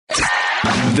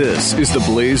This is the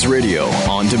Blaze Radio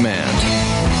on demand.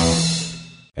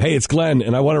 Hey, it's Glenn,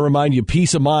 and I want to remind you,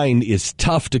 peace of mind is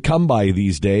tough to come by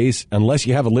these days unless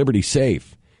you have a Liberty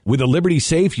Safe. With a Liberty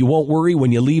Safe, you won't worry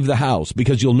when you leave the house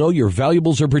because you'll know your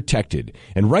valuables are protected.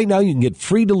 And right now, you can get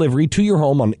free delivery to your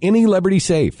home on any Liberty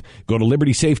Safe. Go to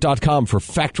LibertySafe.com for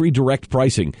factory direct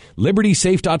pricing.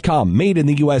 LibertySafe.com, made in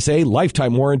the USA,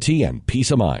 lifetime warranty, and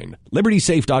peace of mind.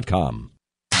 LibertySafe.com.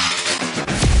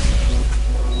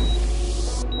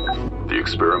 The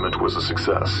experiment was a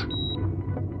success.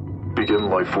 Begin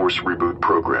Life Force Reboot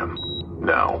Program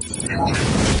now.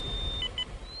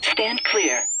 Stand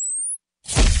clear.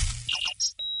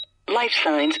 Life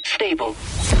signs stable.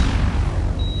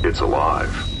 It's alive.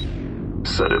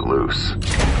 Set it loose.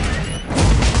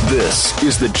 This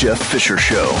is the Jeff Fisher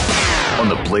Show on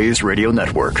the Blaze Radio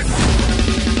Network.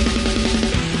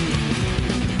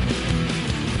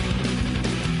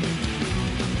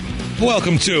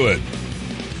 Welcome to it.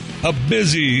 A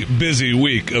busy, busy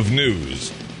week of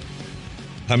news.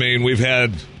 I mean, we've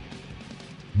had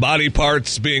body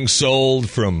parts being sold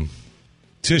from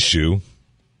tissue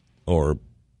or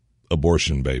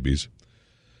abortion babies.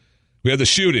 We had the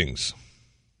shootings,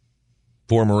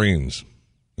 4 Marines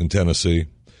in Tennessee.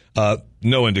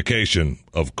 No indication,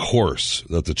 of course,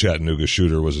 that the Chattanooga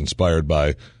shooter was inspired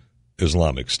by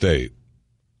Islamic State.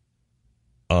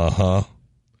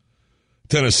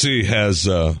 Tennessee has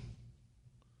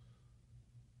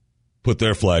put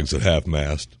their flags at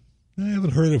half-mast. I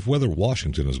haven't heard of whether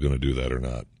Washington is going to do that or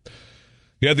not.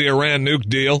 You had the Iran nuke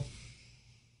deal.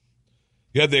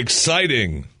 You had the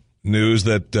exciting news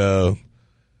that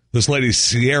this lady,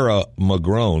 Sierra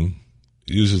Magrone,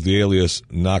 uses the alias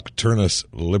Nocturnus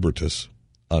Libertas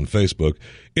on Facebook,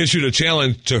 issued a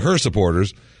challenge to her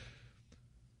supporters.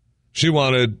 She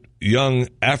wanted young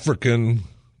African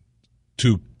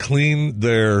to clean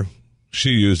their, she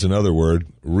used another word,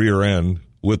 rear end,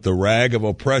 with the rag of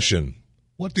oppression.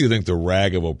 What do you think the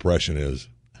rag of oppression is?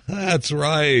 That's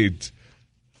right.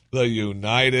 The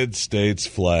United States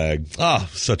flag. Ah,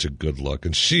 such a good look.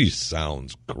 And she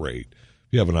sounds great.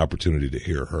 If you have an opportunity to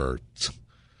hear her,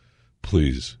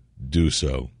 please do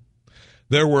so.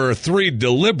 There were 3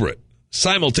 deliberate,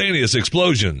 simultaneous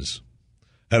explosions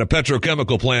at a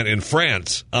petrochemical plant in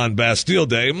France on Bastille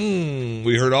Day.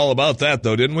 We heard all about that,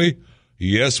 though, didn't we?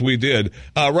 Yes, we did.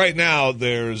 Right now,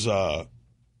 there's,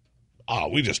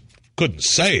 we just couldn't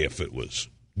say if it was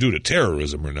due to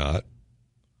terrorism or not.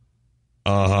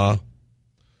 One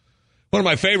of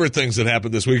my favorite things that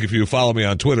happened this week, if you follow me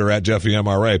on Twitter, at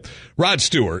JeffyMRA, Rod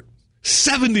Stewart,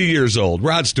 70 years old,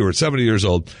 Rod Stewart, 70 years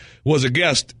old, was a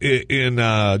guest in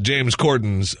James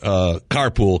Corden's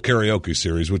Carpool Karaoke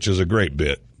series, which is a great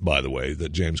bit, by the way,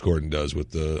 that James Corden does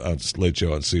with the Late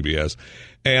Show on CBS.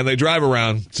 And they drive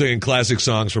around singing classic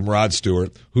songs from Rod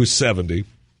Stewart, who's 70.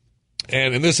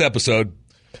 And in this episode,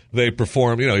 they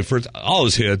perform, for all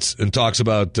his hits, and talks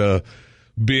about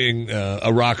being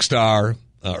a rock star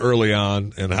early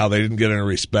on and how they didn't get any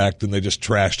respect and they just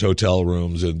trashed hotel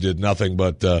rooms and did nothing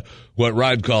but what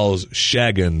Rod calls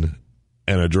shagging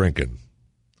and a drinking.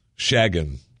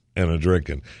 Shagging and a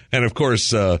drinking. And, of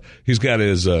course, he's got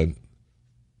his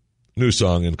new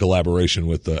song in collaboration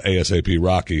with ASAP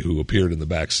Rocky, who appeared in the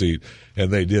back seat,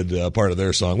 and they did part of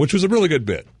their song, which was a really good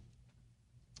bit,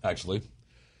 actually.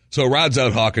 So Rod's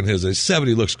out hawking his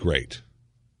 70 looks great.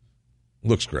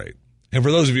 Looks great. And for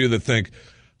those of you that think,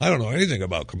 I don't know anything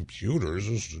about computers,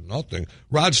 this is nothing,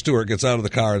 Rod Stewart gets out of the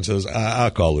car and says, I'll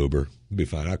call Uber. It'll be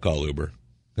fine. I'll call Uber.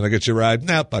 Can I get you a ride?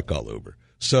 Nope, I'll call Uber.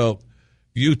 So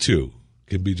you, too,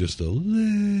 can be just a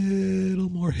little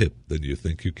more hip than you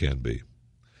think you can be.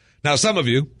 Now, some of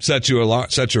you set your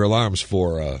alarms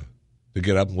for to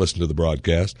get up and listen to the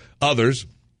broadcast. Others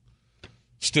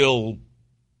still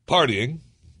partying.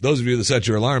 Those of you that set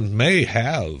your alarms may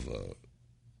have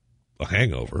a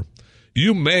hangover.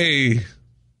 You may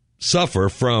suffer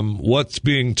from what's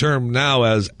being termed now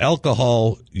as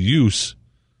alcohol use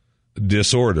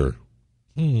disorder.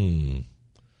 Now,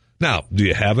 do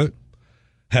you have it?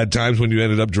 Had times when you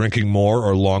ended up drinking more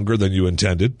or longer than you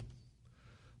intended?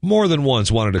 More than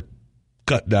once wanted to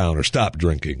cut down or stop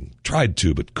drinking. Tried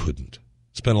to, but couldn't.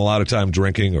 Spent a lot of time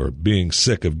drinking or being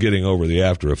sick of getting over the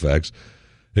after effects.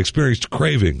 Experienced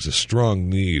cravings, a strong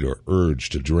need or urge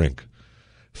to drink.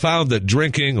 Found that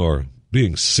drinking or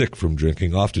being sick from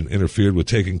drinking often interfered with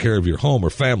taking care of your home or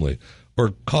family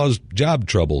or caused job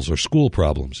troubles or school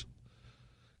problems.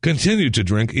 Continued to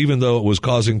drink even though it was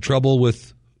causing trouble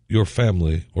with your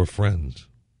family or friends.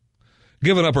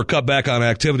 Given up or cut back on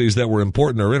activities that were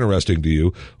important or interesting to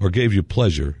you or gave you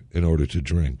pleasure in order to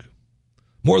drink.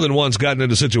 More than once gotten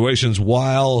into situations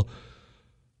while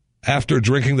after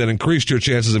drinking that increased your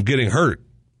chances of getting hurt.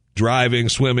 Driving,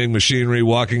 swimming, machinery,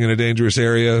 walking in a dangerous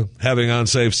area, having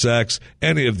unsafe sex,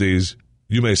 any of these,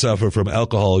 you may suffer from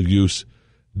alcohol use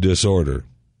disorder.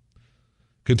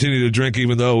 Continue to drink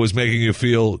even though it was making you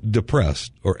feel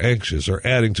depressed or anxious or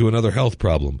adding to another health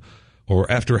problem, or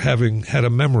after having had a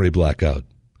memory blackout.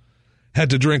 Had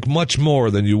to drink much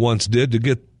more than you once did to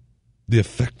get the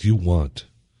effect you want.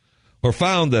 Or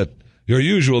found that your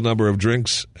usual number of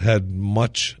drinks had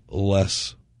much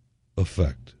less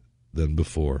effect than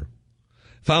before.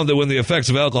 Found that when the effects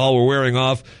of alcohol were wearing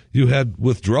off, you had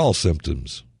withdrawal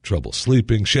symptoms, trouble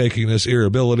sleeping, shakiness,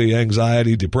 irritability,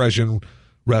 anxiety, depression,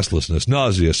 restlessness,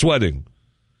 nausea, sweating.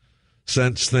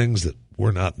 Sense things that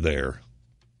were not there.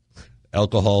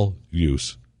 Alcohol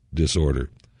use disorder.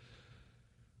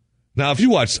 Now, if you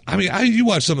watch, you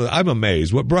watch some of I'm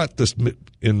amazed. What brought this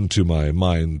into my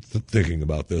mind thinking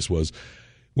about this was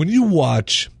when you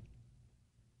watch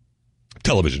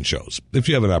television shows. If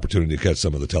you have an opportunity to catch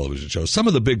some of the television shows, some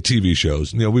of the big TV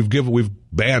shows, we've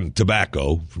banned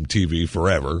tobacco from TV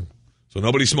forever, so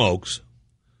nobody smokes.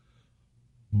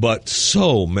 But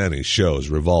so many shows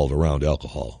revolve around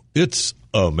alcohol. It's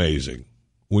amazing.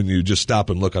 When you just stop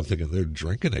and look, I'm thinking, they're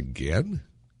drinking again?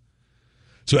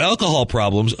 So alcohol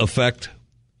problems affect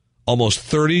almost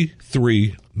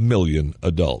 33 million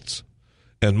adults,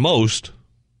 and most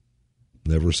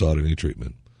never sought any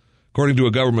treatment. According to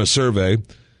a government survey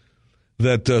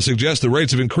that suggests the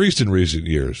rates have increased in recent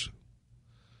years.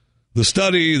 The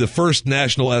study, the first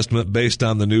national estimate based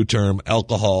on the new term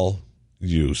alcohol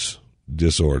use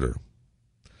disorder.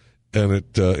 And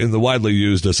it in the widely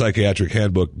used psychiatric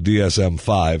handbook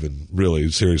DSM-5, and really,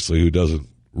 seriously, who doesn't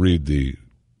read the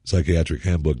psychiatric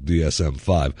handbook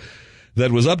DSM-5,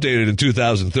 that was updated in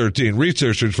 2013,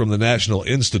 researchers from the National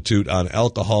Institute on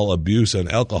Alcohol Abuse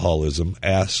and Alcoholism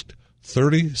asked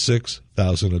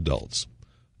 36,000 adults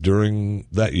during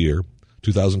that year,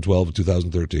 2012 to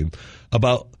 2013,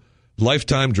 about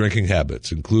lifetime drinking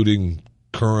habits, including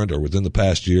current or within the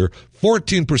past year.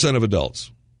 14% of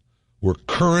adults were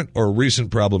current or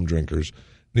recent problem drinkers,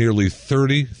 nearly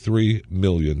 33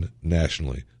 million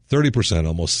nationally. 30%,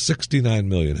 almost 69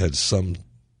 million, had some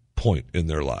point in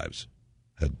their lives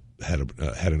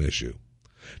had an issue.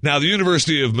 Now, the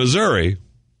University of Missouri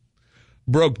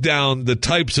broke down the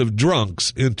types of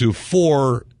drunks into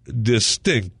 4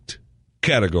 distinct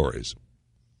categories.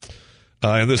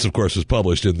 And this, of course, was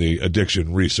published in the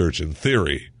Addiction Research and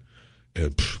Theory.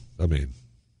 And,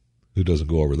 who doesn't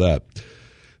go over that?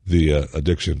 The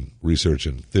Addiction Research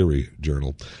and Theory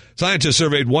Journal. Scientists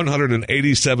surveyed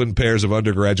 187 pairs of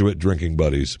undergraduate drinking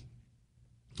buddies.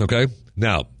 Okay?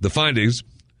 Now, the findings,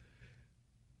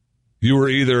 you were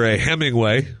either a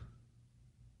Hemingway,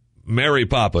 Mary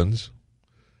Poppins,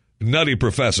 Nutty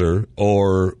Professor,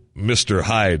 or Mr.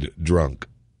 Hyde drunk.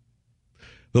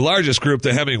 The largest group,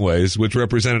 the Hemingways, which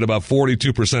represented about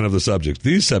 42% of the subjects.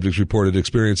 These subjects reported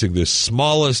experiencing the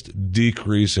smallest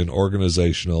decrease in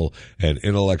organizational and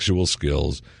intellectual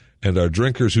skills and are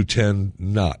drinkers who tend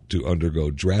not to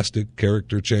undergo drastic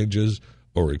character changes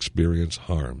or experience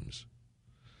harms.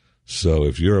 So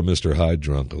if you're a Mr. Hyde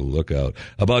drunk, look out.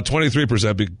 About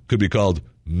 23% could be called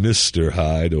Mr.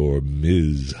 Hyde or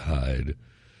Ms. Hyde.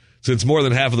 Since more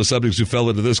than half of the subjects who fell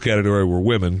into this category were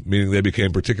women, meaning they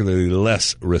became particularly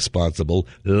less responsible,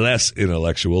 less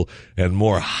intellectual, and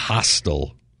more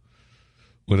hostile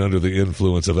when under the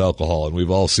influence of alcohol. And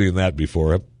we've all seen that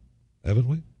before, haven't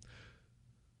we?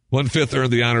 1/5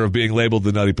 earned the honor of being labeled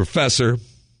the Nutty Professor.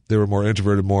 They were more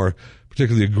introverted, more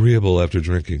particularly agreeable after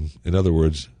drinking. In other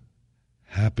words,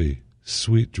 happy,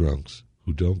 sweet drunks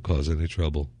who don't cause any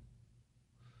trouble.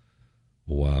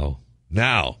 Wow.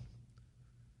 Now,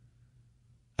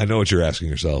 I know what you're asking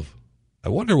yourself. I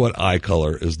wonder what eye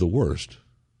color is the worst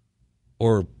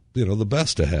or, the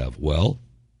best to have. Well,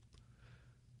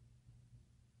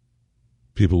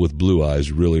 people with blue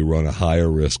eyes really run a higher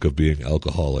risk of being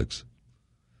alcoholics.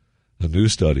 A new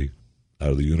study out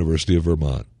of the University of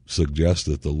Vermont suggests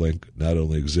that the link not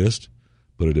only exists,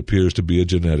 but it appears to be a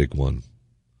genetic one.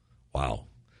 Wow.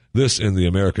 This in the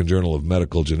American Journal of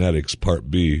Medical Genetics, Part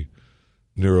B,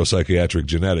 Neuropsychiatric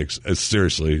Genetics.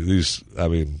 Seriously,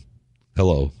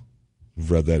 hello. You've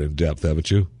read that in depth,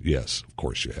 haven't you? Yes, of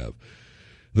course you have.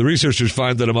 The researchers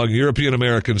find that among European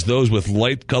Americans, those with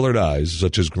light-colored eyes,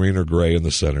 such as green or gray in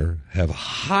the center, have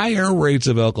higher rates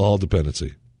of alcohol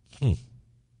dependency.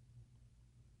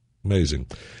 Amazing.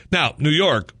 Now, New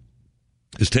York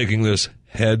is taking this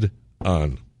head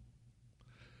on.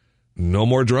 No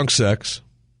more drunk sex.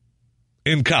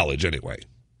 In college, anyway.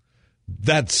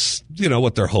 That's,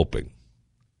 what they're hoping.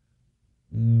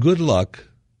 Good luck,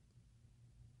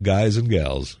 guys and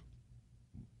gals,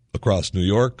 across New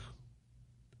York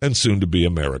and soon to be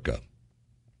America.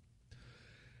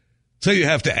 So you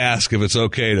have to ask if it's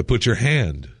okay to put your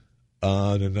hand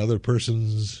on another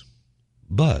person's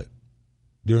butt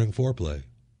during foreplay.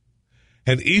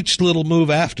 And each little move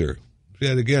after,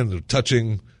 yet again,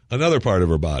 touching another part of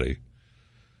her body.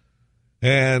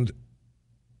 And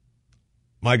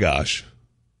my gosh,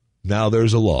 now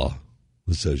there's a law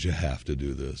that says you have to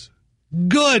do this.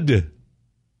 Good.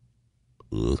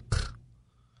 Ugh.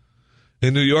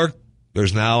 In New York, there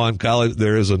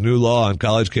is a new law on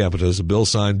college campuses, a bill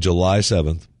signed July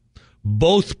 7th.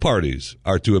 Both parties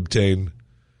are to obtain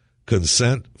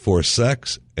consent for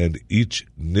sex and each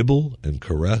nibble and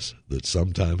caress that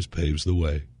sometimes paves the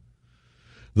way.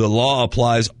 The law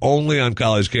applies only on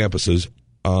college campuses,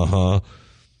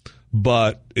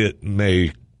 but it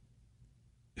may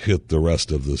hit the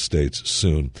rest of the states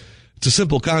soon. It's a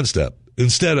simple concept.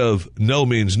 Instead of no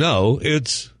means no,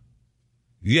 it's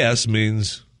yes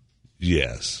means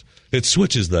yes. It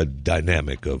switches the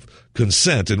dynamic of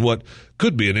consent in what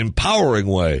could be an empowering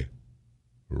way.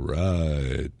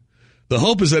 Right. The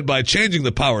hope is that by changing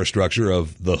the power structure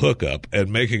of the hookup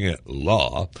and making it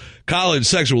law, college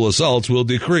sexual assaults will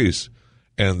decrease.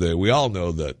 And we all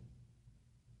know that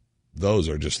those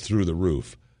are just through the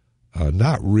roof.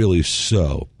 Not really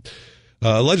so.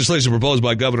 Legislation proposed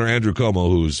by Governor Andrew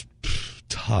Cuomo, who's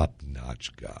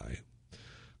top-notch guy,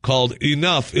 called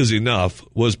Enough is Enough,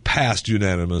 was passed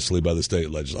unanimously by the state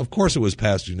legislature. Of course it was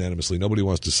passed unanimously. Nobody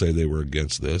wants to say they were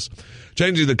against this.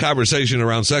 Changing the conversation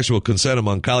around sexual consent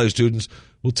among college students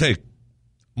will take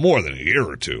more than a year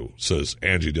or two, says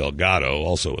Angie Delgado,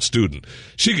 also a student.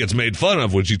 She gets made fun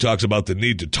of when she talks about the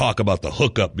need to talk about the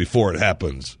hookup before it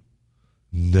happens.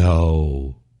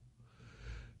 No.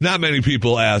 Not many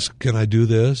people ask, can I do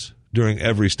this? During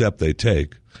every step they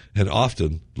take. And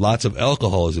often, lots of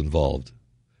alcohol is involved.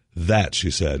 That,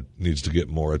 she said, needs to get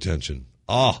more attention.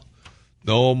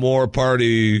 No more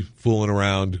party fooling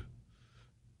around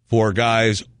for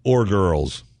guys or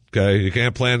girls. Okay? You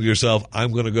can't plan to yourself,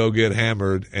 I'm going to go get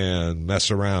hammered and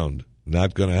mess around.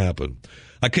 Not going to happen.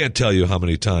 I can't tell you how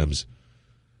many times,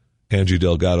 Angie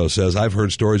Delgado says, I've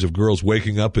heard stories of girls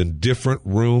waking up in different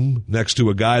room next to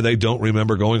a guy they don't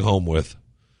remember going home with.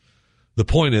 The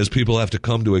point is, people have to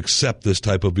come to accept this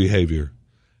type of behavior.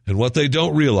 And what they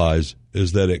don't realize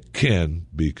is that it can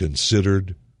be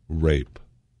considered rape.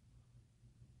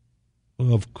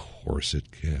 Well, of course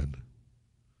it can.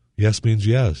 Yes means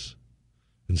yes,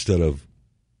 instead of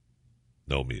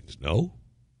no means no.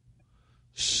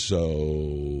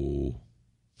 So,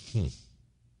 what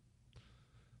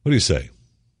do you say?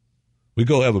 We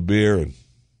go have a beer and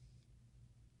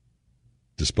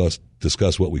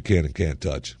discuss what we can and can't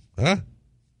touch. Huh?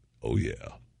 Oh, yeah.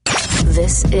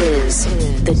 This is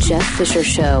The Jeff Fisher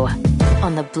Show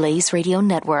on the Blaze Radio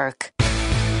Network.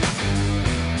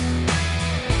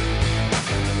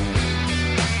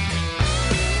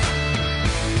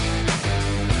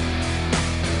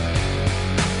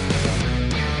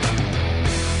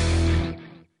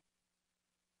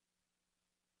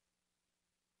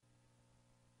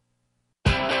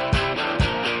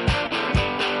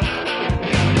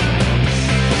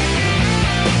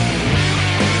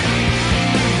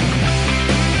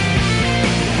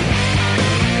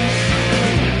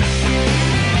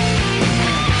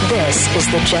 This is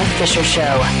The Jeff Fisher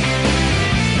Show.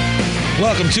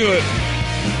 Welcome to it.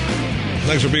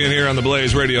 Thanks for being here on the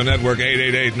Blaze Radio Network.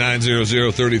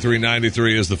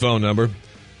 888-900-3393 is the phone number.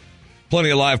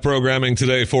 Plenty of live programming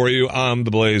today for you on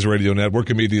the Blaze Radio Network.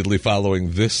 Immediately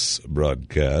following this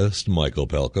broadcast, Michael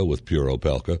Pelka with Pure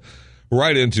Opelka.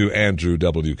 Right into Andrew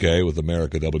WK with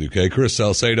America WK. Chris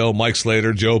Salcedo, Mike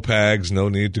Slater, Joe Pags. No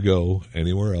need to go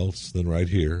anywhere else than right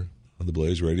here on the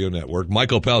Blaze Radio Network.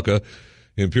 Michael Pelka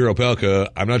in Pure Opelka.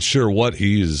 I'm not sure what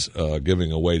he's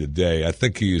giving away today. I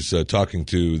think he's talking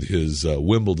to his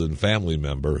Wimbledon family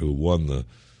member who won the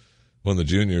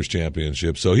juniors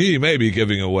championship. So he may be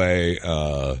giving away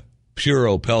Pure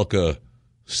Opelka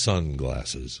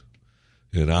sunglasses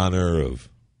in honor of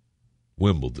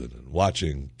Wimbledon and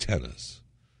watching tennis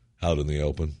out in the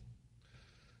open.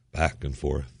 Back and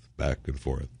forth, back and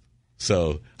forth.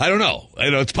 So I don't know.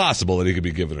 It's possible that he could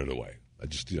be giving it away. I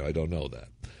don't know that.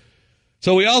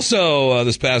 So we also,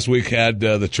 this past week, had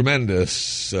the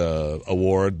tremendous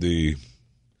award, the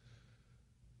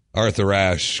Arthur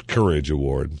Ashe Courage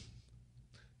Award,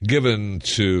 given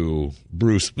to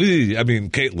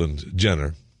Caitlyn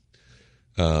Jenner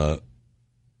at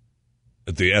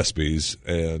the ESPYs.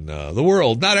 And the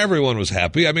world, not everyone was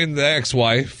happy. I mean, the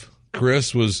ex-wife,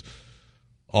 Chris, was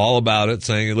all about it,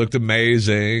 saying he looked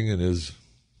amazing in his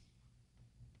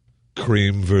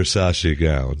cream Versace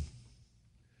gown.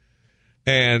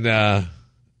 And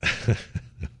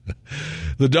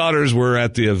the daughters were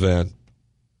at the event,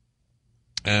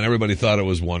 and everybody thought it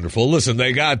was wonderful. Listen,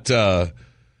 they got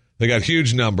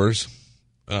huge numbers.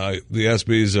 The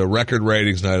ESPY's record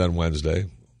ratings night on Wednesday.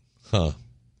 I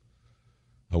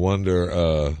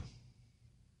wonder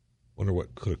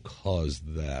what could have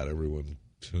caused that. Everyone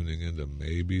tuning in to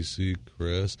maybe see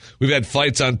Chris. We've had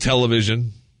fights on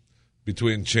television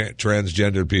between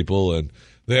transgender people, and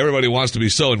everybody wants to be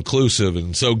so inclusive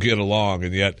and so get along,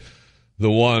 and yet the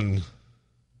one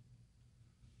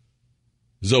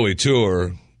Zoe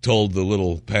Tour told the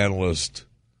little panelist,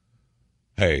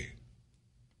 hey,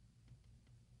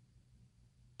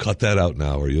 cut that out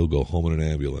now or you'll go home in an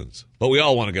ambulance. But we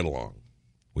all want to get along.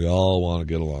 We all want to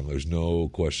get along. There's no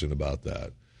question about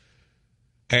that.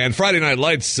 And Friday Night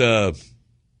Lights,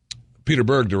 Peter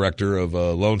Berg, director of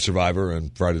Lone Survivor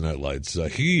and Friday Night Lights,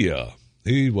 he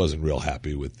wasn't real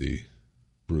happy with the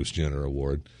Bruce Jenner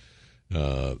Award,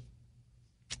 the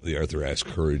Arthur Ashe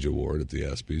Courage Award at the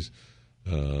ESPYs.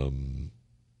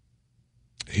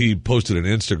 He posted an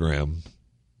Instagram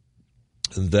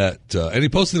that, and he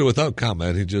posted it without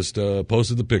comment. He just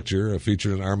posted the picture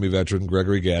featuring Army veteran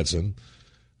Gregory Gatson,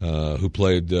 who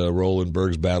played a role in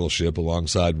Berg's Battleship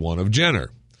alongside one of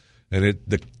Jenner. And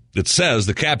it says,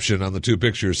 the caption on the two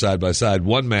pictures side by side,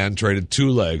 one man traded 2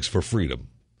 legs for freedom.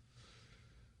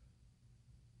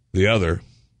 The other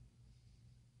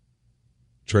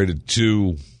traded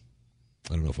 2,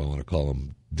 I don't know if I want to call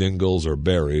them dingles or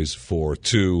berries, for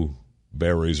 2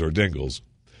 berries or dingles.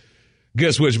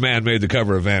 Guess which man made the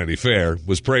cover of Vanity Fair,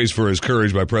 was praised for his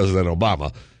courage by President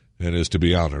Obama, and is to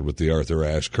be honored with the Arthur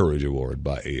Ashe Courage Award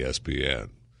by ESPN.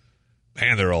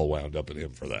 Man, they're all wound up at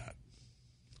him for that.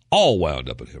 All wound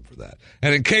up at him for that.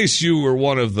 And in case you were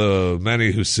one of the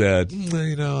many who said,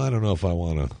 I don't know if I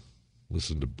want to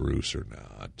listen to Bruce or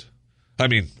not. I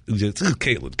mean,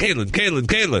 Caitlin.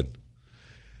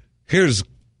 Here's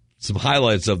some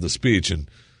highlights of the speech, and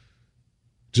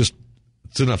just,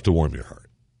 it's enough to warm your heart.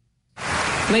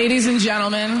 Ladies and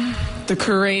gentlemen, the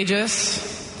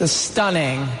courageous, the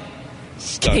stunning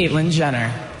Caitlyn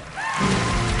Jenner.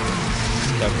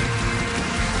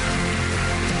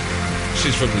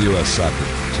 She's from the U.S. soccer team,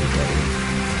 by the way,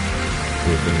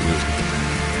 who have been using.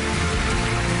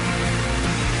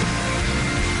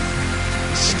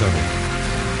 Stunning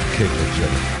Caitlyn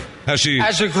Jenner. How she,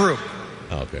 as a group,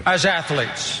 okay, as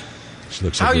athletes, she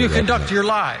looks how like you conduct your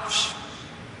lives,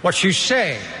 what you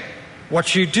say,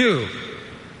 what you do,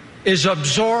 is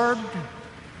absorbed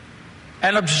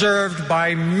and observed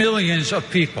by millions of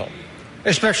people,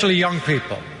 especially young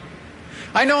people.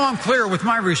 I know I'm clear with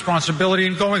my responsibility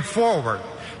in going forward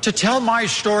to tell my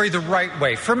story the right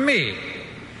way, for me,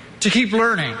 to keep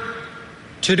learning,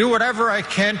 to do whatever I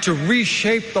can to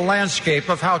reshape the landscape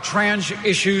of how trans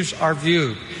issues are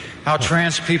viewed, how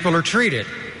trans people are treated,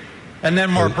 and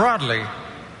then more broadly,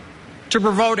 to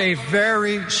promote a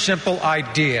very simple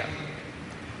idea: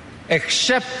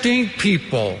 accepting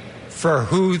people for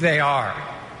who they are.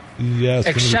 Yes,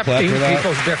 accepting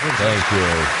people's differences. Thank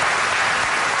you.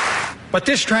 But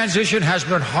this transition has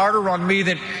been harder on me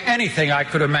than anything I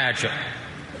could imagine.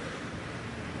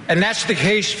 And that's the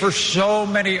case for so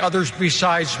many others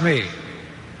besides me.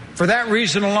 For that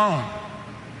reason alone,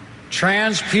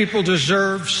 trans people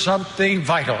deserve something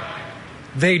vital.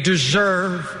 They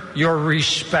deserve your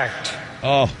respect.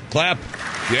 Oh, clap.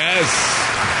 Yes.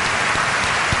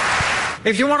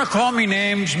 If you want to call me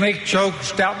names, make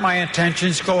jokes, doubt my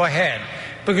intentions, go ahead.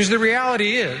 Because the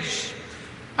reality is,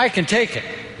 I can take it.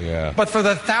 Yeah. But for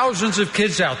the thousands of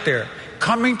kids out there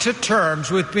coming to terms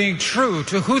with being true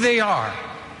to who they are,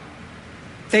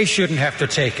 they shouldn't have to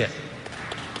take it.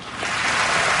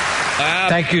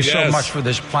 Thank you so much for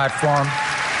this platform.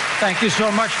 Thank you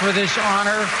so much for this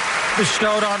honor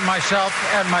bestowed on myself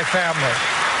and my family.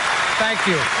 Thank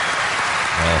you.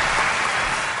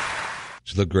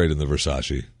 She looked great in the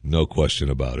Versace, no question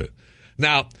about it.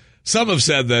 Now, some have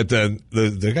said that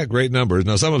they got great numbers.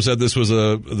 Now, some have said this was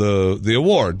the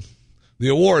award. The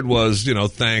award was,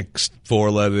 thanks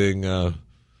for letting us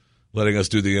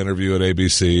do the interview at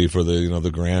ABC for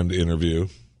the grand interview.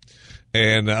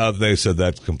 And they said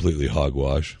that's completely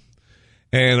hogwash.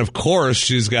 And, of course,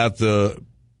 she's got the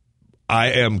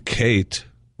I Am Kate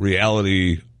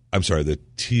the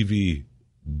TV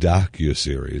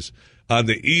docuseries on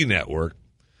the E! Network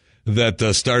that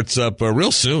starts up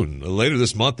real soon, later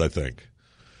this month, I think.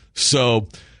 So,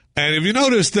 and have you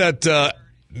noticed that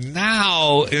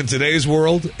now in today's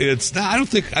world, it's not, I don't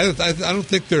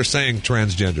think they're saying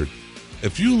transgendered.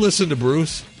 If you listen to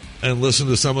Bruce and listen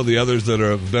to some of the others that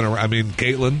have been around,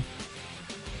 Caitlyn,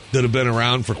 that have been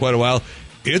around for quite a while,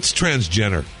 it's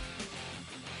transgender.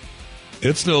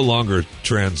 It's no longer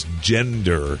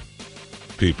transgender,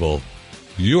 people.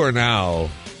 You are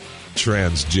now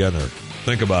transgender.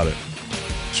 Think about it.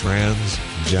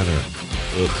 Transgender.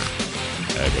 Ugh.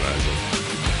 Agonizing.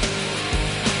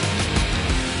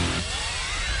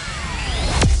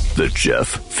 The Jeff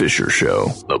Fisher Show,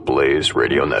 the Blaze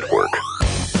Radio Network.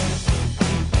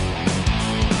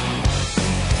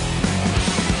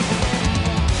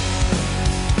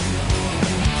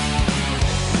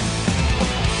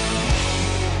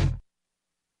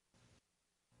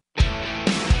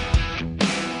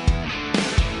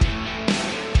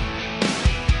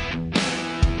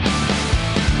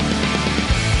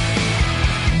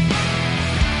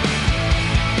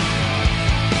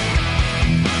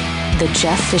 The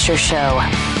Jeff Fisher Show.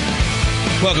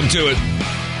 Welcome to it.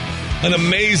 An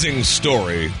amazing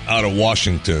story out of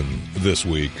Washington this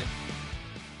week.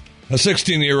 A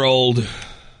 16-year-old,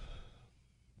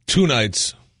 2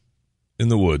 nights in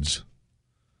the woods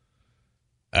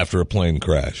after a plane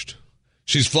crashed.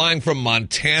 She's flying from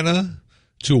Montana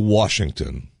to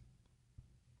Washington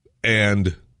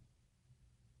and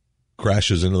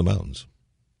crashes into the mountains.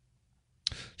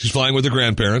 She's flying with her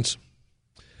grandparents,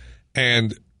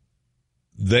 and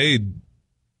they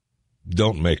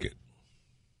don't make it.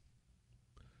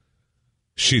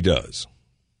 She does.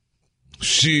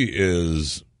 She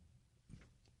is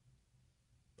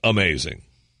amazing.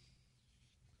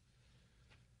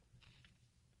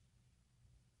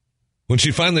 When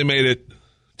she finally made it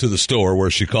to the store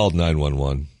where she called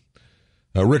 911,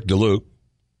 Rick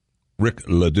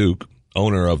LeDuc,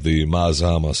 owner of the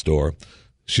Mazama store,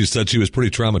 she said she was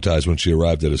pretty traumatized when she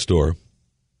arrived at a store.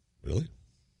 Really?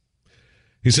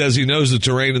 He says he knows the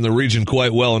terrain in the region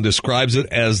quite well and describes it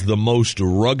as the most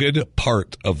rugged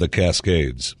part of the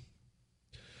Cascades.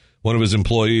 One of his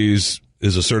employees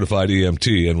is a certified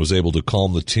EMT and was able to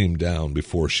calm the team down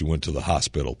before she went to the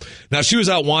hospital. Now, she was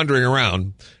out wandering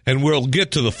around, and we'll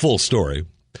get to the full story.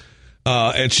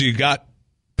 And she got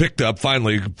picked up,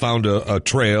 finally found a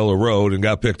trail, a road, and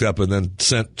got picked up and then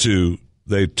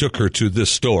they took her to this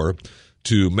store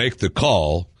to make the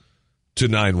call to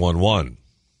 911.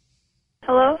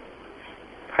 Hello?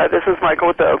 Hi, this is Michael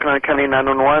with the Okanaka County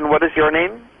 911. What is your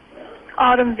name?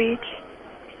 Autumn Beach.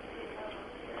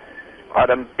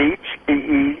 Autumn Beach,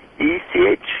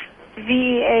 B-E-E-C-H?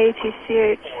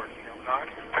 V-E-A-T-C-H.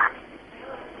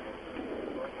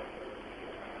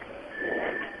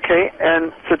 Okay,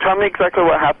 and so tell me exactly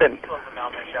what happened.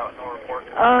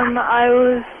 I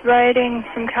was riding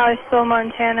from Kalispell,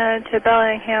 Montana to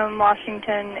Bellingham,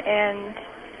 Washington, and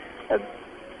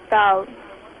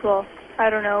I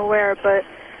don't know where, but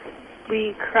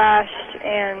we crashed,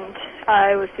 and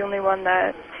I was the only one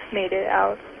that made it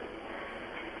out.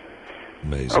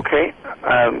 Amazing. Okay,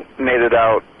 made it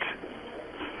out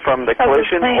from the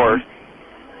collision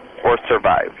or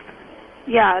survived?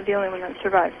 Yeah, the only one that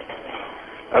survived.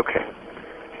 Okay.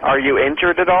 Are you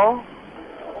injured at all?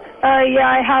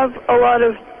 Yeah, I have a lot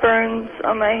of burns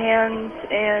on my hands,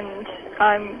 and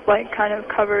I'm kind of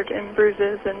covered in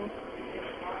bruises and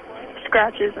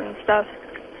scratches and stuff.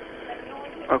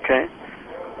 Okay.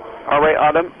 All right,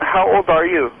 Autumn, how old are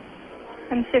you?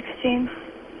 I'm 16.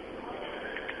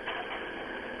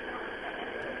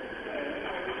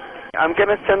 I'm going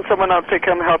to send someone out to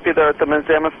come help you there at the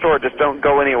Mazama store. Just don't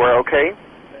go anywhere, okay?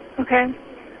 Okay.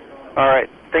 All right.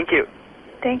 Thank you.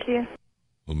 Thank you.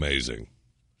 Amazing.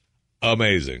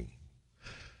 Amazing.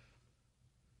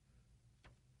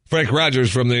 Frank Rogers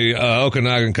from the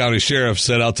Okanagan County Sheriff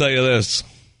said, I'll tell you this,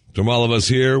 from all of us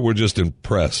here, we're just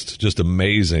impressed. Just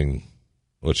amazing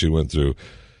what she went through,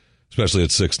 especially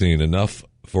at 16. Enough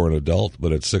for an adult,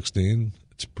 but at 16,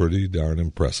 it's pretty darn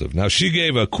impressive. Now, she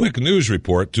gave a quick news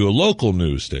report to a local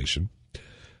news station,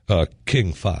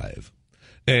 King 5.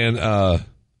 And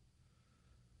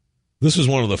this was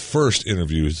one of the first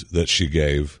interviews that she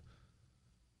gave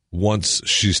once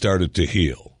she started to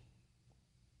heal.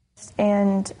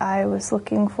 And I was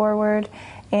looking forward,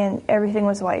 and everything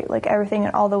was white. Everything in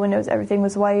all the windows, everything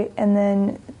was white. And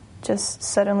then just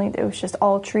suddenly it was just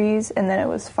all trees, and then it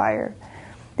was fire.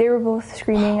 They were both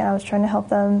screaming, and I was trying to help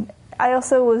them. I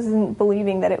also wasn't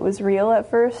believing that it was real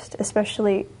at first,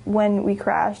 especially when we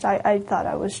crashed. I thought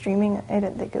I was dreaming. I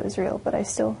didn't think it was real, but I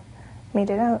still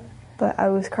made it out. But I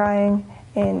was crying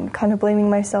and kind of blaming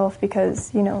myself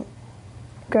because,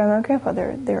 Grandma and Grandpa,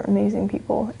 they're amazing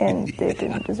people, and they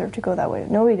didn't deserve to go that way.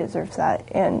 Nobody deserves that.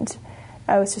 And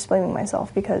I was just blaming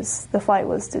myself because the flight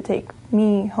was to take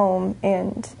me home,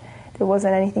 and there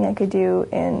wasn't anything I could do.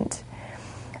 And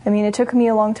it took me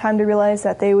a long time to realize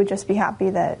that they would just be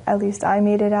happy that at least I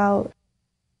made it out.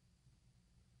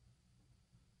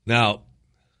 Now,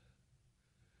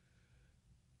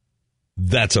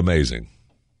 That's amazing.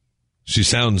 She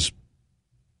sounds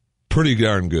pretty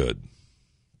darn good.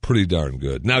 Pretty darn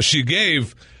good. Now, she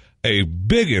gave a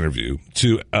big interview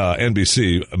to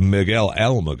NBC, Miguel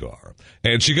Almaguer,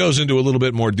 and she goes into a little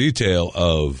bit more detail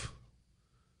of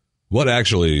what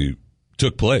actually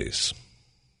took place.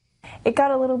 It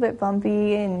got a little bit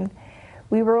bumpy, and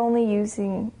we were only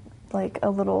using like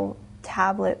a little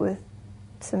tablet with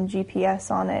some GPS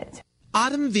on it.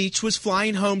 Autumn Veach was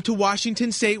flying home to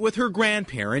Washington State with her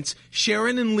grandparents,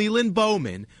 Sharon and Leland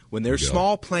Bowman, when their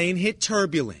small plane hit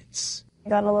turbulence. It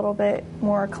got a little bit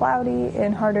more cloudy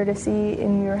and harder to see,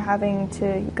 and we were having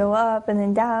to go up and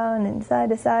then down and side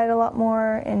to side a lot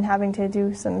more, and having to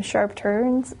do some sharp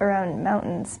turns around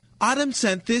mountains. Autumn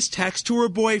sent this text to her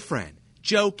boyfriend,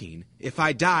 joking, "If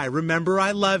I die, remember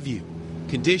I love you."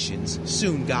 Conditions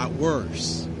soon got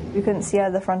worse. We couldn't see out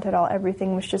of the front at all.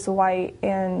 Everything was just white,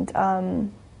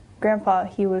 and Grandpa,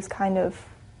 he was kind of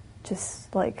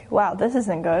just like, wow, this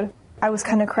isn't good. I was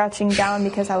kind of crouching down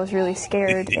because I was really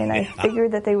scared, and I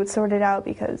figured that they would sort it out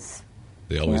because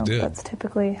they always did. That's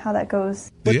typically how that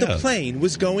goes. But the plane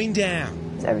was going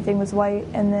down. Everything was white,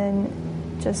 and then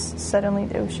just suddenly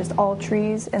it was just all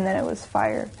trees, and then it was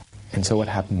fire. And so what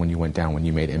happened when you went down, when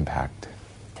you made impact?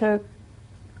 Took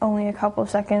only a couple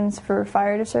seconds for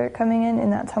fire to start coming in,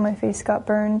 and that's how my face got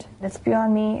burned. It's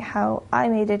beyond me how I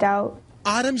made it out.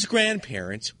 Autumn's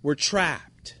grandparents were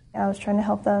trapped. I was trying to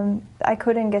help them. I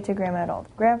couldn't get to Grandma at all.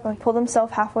 Grandpa pulled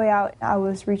himself halfway out. I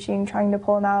was reaching, trying to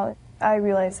pull him out. I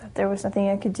realized that there was nothing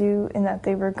I could do and that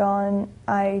they were gone.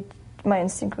 My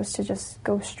instinct was to just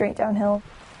go straight downhill.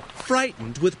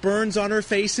 Frightened, with burns on her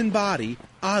face and body,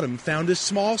 Autumn found a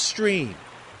small stream.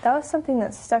 That was something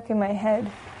that stuck in my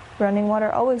head. Running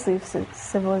water always leads to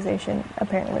civilization,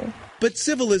 apparently. But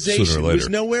civilization was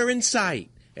nowhere in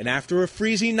sight, and after a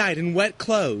freezing night in wet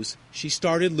clothes, she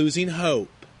started losing hope.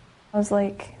 I was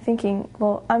thinking,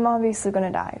 well, I'm obviously going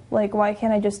to die. Why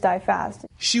can't I just die fast?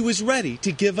 She was ready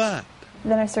to give up.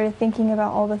 Then I started thinking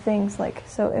about all the things,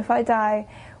 so if I die,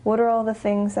 what are all the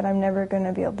things that I'm never going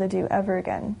to be able to do ever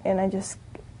again? And I just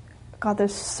got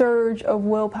this surge of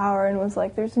willpower and was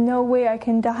like, there's no way I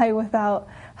can die without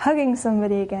hugging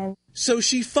somebody again. So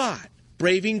she fought,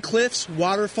 braving cliffs,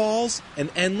 waterfalls, and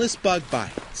endless bug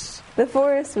bites. The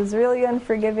forest was really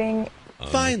unforgiving.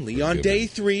 Finally, on day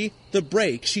 3, the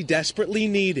break she desperately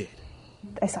needed.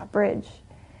 I saw a bridge,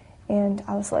 and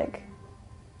I was like,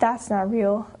 that's not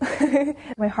real.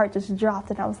 My heart just dropped,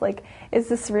 and I was like, is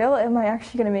this real? Am I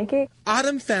actually going to make it?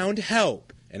 Autumn found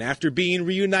help, and after being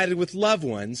reunited with loved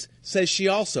ones, says she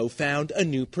also found a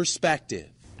new perspective.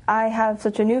 I have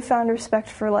such a newfound respect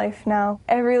for life now.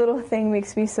 Every little thing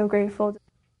makes me so grateful.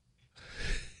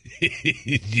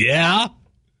 Yeah?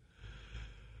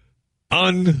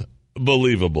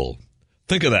 Unbelievable.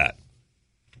 Think of that.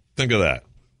 Think of that.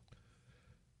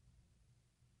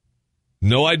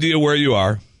 No idea where you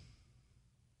are.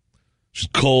 She's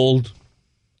cold,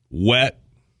 wet.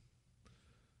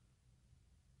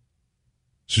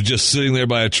 She's just sitting there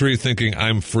by a tree thinking,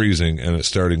 I'm freezing, and it's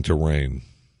starting to rain.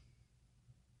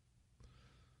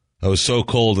 I was so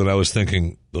cold, and I was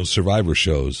thinking, those Survivor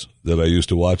shows that I used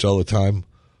to watch all the time,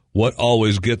 what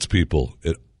always gets people?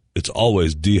 It's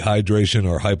always dehydration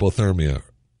or hypothermia.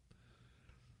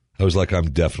 I was like,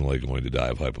 I'm definitely going to die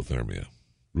of hypothermia. It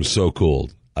was so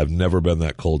cold. I've never been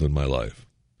that cold in my life.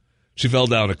 She fell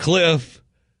down a cliff,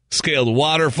 scaled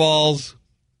waterfalls,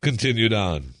 continued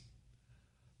on.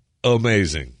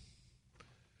 Amazing.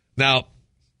 Now,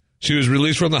 she was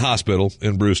released from the hospital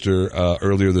in Brewster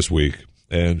earlier this week,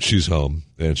 and she's home,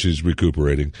 and she's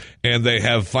recuperating. And they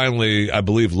have finally, I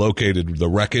believe, located the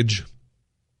wreckage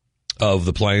of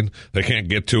the plane. They can't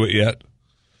get to it yet.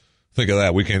 Think of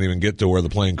that. We can't even get to where the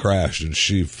plane crashed, and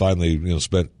she finally,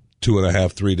 spent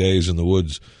 2.5, 3 days in the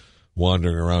woods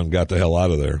wandering around, got the hell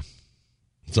out of there.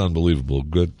 It's unbelievable.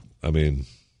 Good. I mean,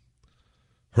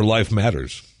 her life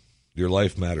matters. Your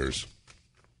life matters.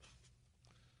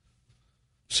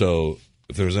 So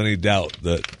if there's any doubt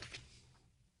that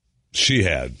she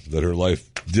had that her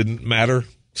life didn't matter,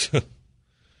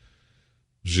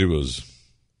 she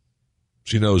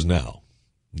knows now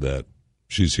that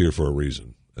she's here for a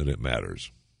reason and it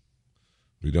matters.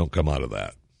 We don't come out of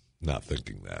that not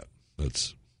thinking that.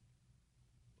 That's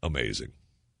amazing.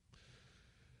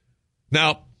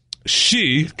 Now,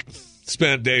 she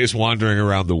spent days wandering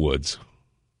around the woods.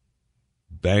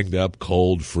 Banged up,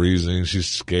 cold, freezing. She's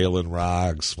scaling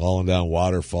rocks, falling down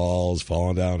waterfalls,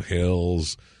 falling down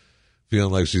hills,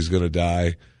 feeling like she's going to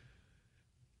die.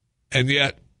 And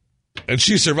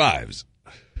she survives.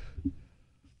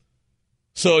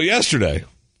 So yesterday,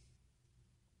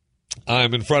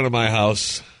 I'm in front of my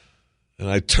house, And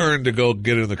I turned to go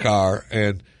get in the car.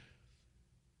 And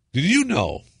did you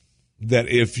know that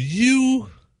if you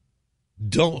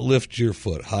don't lift your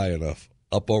foot high enough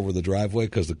up over the driveway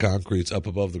because the concrete's up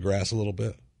above the grass a little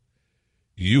bit,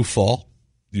 you fall,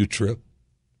 you trip.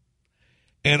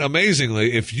 And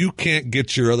amazingly, if you can't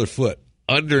get your other foot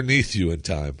underneath you in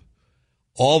time,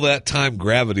 all that time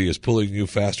gravity is pulling you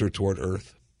faster toward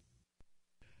Earth.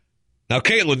 Now,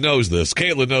 Caitlin knows this.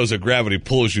 Caitlin knows that gravity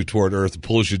pulls you toward Earth,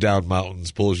 pulls you down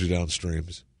mountains, pulls you down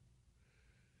streams.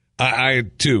 I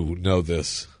too, know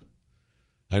this.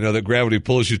 I know that gravity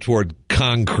pulls you toward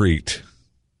concrete.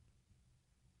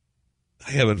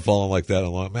 I haven't fallen like that in a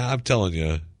long time. I'm telling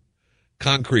you,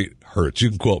 concrete hurts. You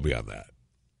can quote me on that.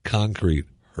 Concrete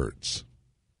hurts.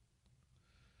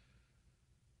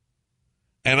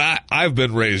 And I've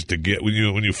been raised to get, when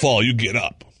you fall, you get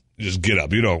up. You just get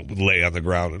up. You don't lay on the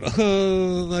ground and,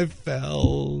 oh, I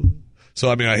fell. So,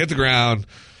 I mean, I hit the ground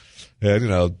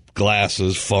and,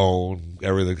 glasses, phone,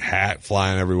 everything, hat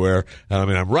flying everywhere. And, I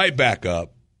mean, I'm right back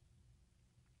up.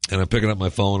 And I'm picking up my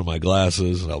phone and my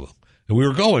glasses. And we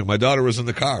were going. My daughter was in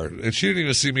the car. And she didn't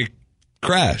even see me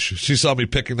crash. She saw me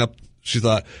picking up. She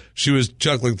thought, she was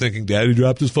chuckling, thinking, Daddy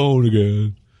dropped his phone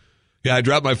again. Yeah, I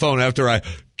dropped my phone after I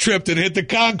tripped and hit the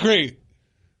concrete.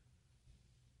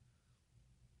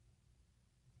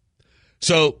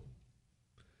 So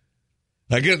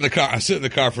I get in the car. I sit in the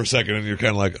car for a second, and you're kind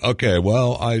of like, okay,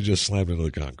 well, I just slammed into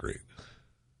the concrete.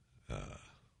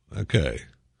 Okay.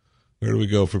 Where do we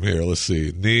go from here? Let's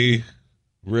see. Knee,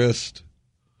 wrist,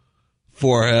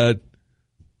 forehead.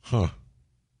 Huh.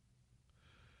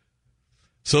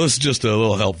 So this is just a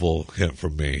little helpful hint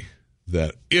from me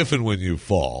that if and when you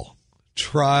fall,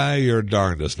 try your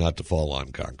darndest not to fall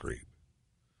on concrete.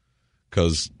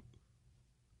 Because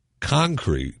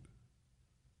concrete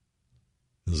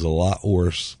is a lot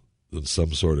worse than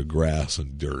some sort of grass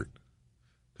and dirt.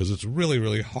 Because it's really,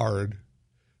 really hard.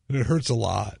 And it hurts a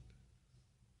lot.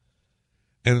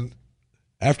 And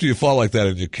after you fall like that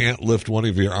and you can't lift one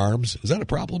of your arms, is that a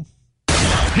problem?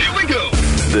 Here we go.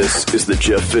 This is the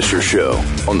Jeff Fisher Show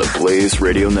on the Blaze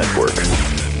Radio Network.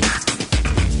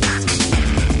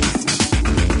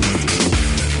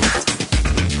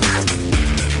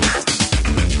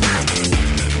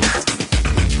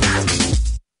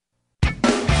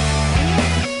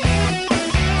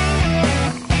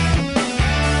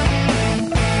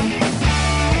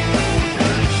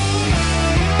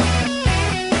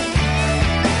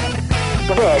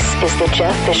 This is the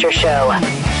Jeff Fisher Show.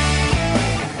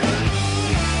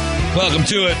 Welcome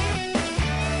to it.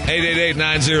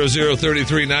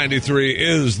 888-900-3393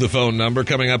 is the phone number.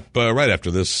 Coming up right after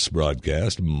this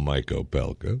broadcast, Mike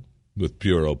Opelka with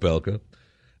Pure Opelka.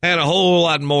 And a whole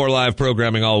lot more live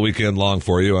programming all weekend long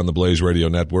for you on the Blaze Radio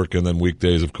Network. And then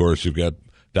weekdays, of course, you've got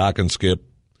Doc and Skip,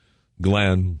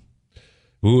 Glenn,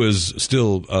 who is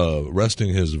still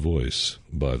resting his voice,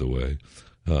 by the way.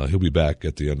 He'll be back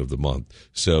at the end of the month.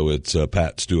 So it's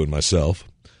Pat, Stu, and myself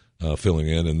filling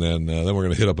in. And then we're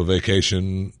going to hit up a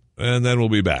vacation, and then we'll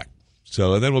be back.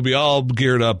 So, and then we'll be all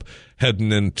geared up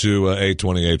heading into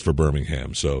 8/28 for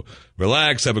Birmingham. So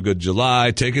relax, have a good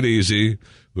July, take it easy.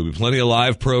 There'll be plenty of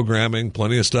live programming,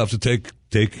 plenty of stuff to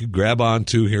grab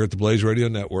onto here at the Blaze Radio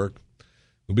Network.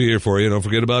 We'll be here for you. Don't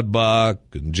forget about Buck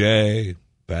and Jay,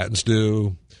 Pat and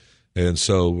Stu. And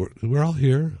so we're all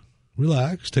here.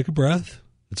 Relax, take a breath.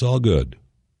 It's all good.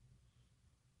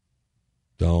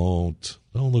 Don't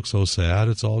look so sad.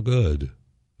 It's all good.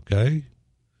 Okay?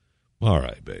 All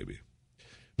right, baby.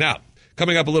 Now,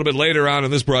 coming up a little bit later on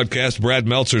in this broadcast, Brad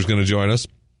Meltzer is going to join us.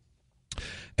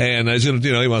 And he's going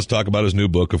to, he wants to talk about his new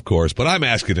book, of course. But I'm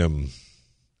asking him,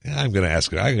 I'm going to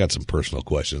ask him. I got some personal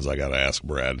questions I got to ask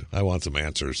Brad. I want some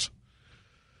answers.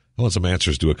 I want some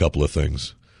answers to a couple of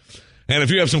things. And if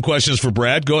you have some questions for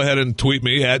Brad, go ahead and tweet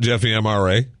me at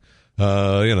JeffyMRA.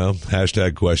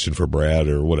 Hashtag question for Brad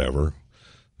or whatever.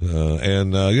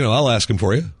 I'll ask him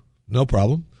for you. No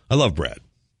problem. I love Brad.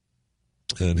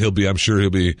 And I'm sure he'll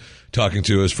be talking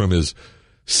to us from his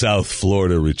South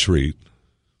Florida retreat,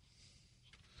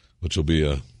 which will be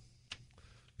a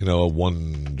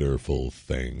wonderful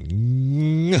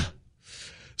thing.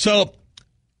 So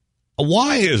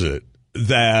why is it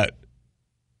that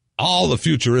all the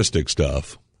futuristic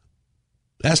stuff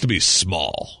has to be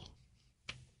small?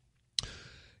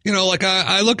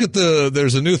 I look at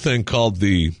there's a new thing called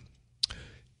the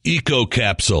Eco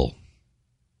Capsule.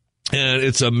 And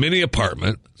it's a mini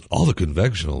apartment, all the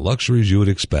conventional luxuries you would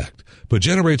expect, but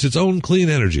generates its own clean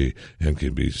energy and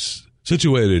can be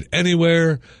situated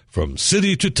anywhere from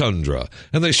city to tundra.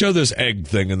 And they show this egg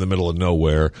thing in the middle of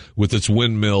nowhere with its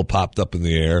windmill popped up in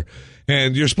the air.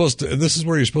 And this is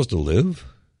where you're supposed to live?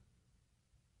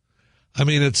 I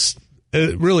mean, it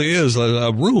really is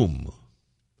a room.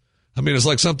 I mean, it's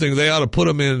like something they ought to put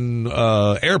them in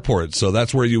airports, so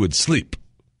that's where you would sleep.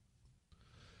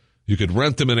 You could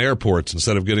rent them in airports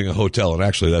instead of getting a hotel, and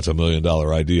actually that's $1 million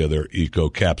idea, their eco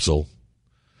capsule.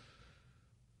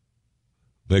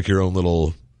 Make your own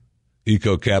little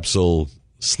eco capsule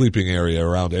sleeping area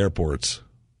around airports.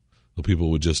 So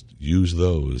people would just use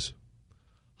those.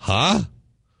 Huh?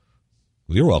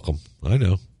 You're welcome. I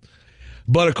know.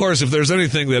 But, of course, if there's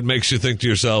anything that makes you think to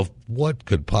yourself, what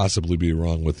could possibly be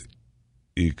wrong with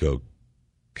eco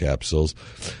capsules?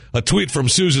 A tweet from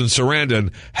Susan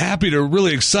Sarandon. Happy to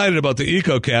really excited about the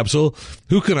eco capsule.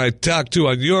 Who can I talk to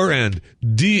on your end?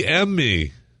 DM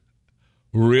me.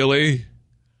 Really?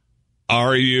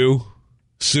 Are you,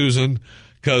 Susan?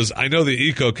 Because I know the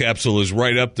eco capsule is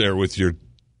right up there with your,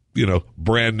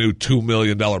 brand new $2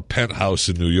 million penthouse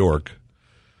in New York.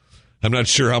 I'm not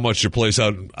sure how much your place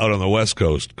out on the West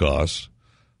Coast costs,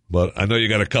 but I know you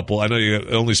got a couple. I know you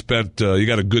only spent, you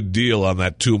got a good deal on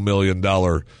that $2 million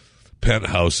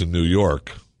penthouse in New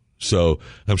York. So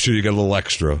I'm sure you got a little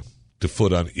extra to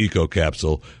foot on eco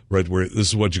capsule, right? Where this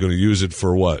is what you're going to use it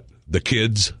for. What? The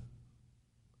kids?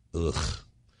 Ugh.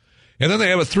 And then they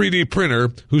have a 3D printer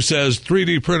who says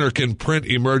 3D printer can print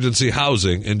emergency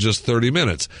housing in just 30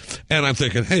 minutes. And I'm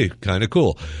thinking, hey, kind of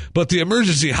cool. But the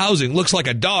emergency housing looks like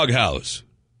a doghouse.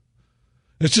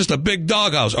 It's just a big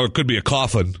doghouse. Or it could be a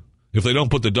coffin. If they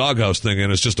don't put the doghouse thing in,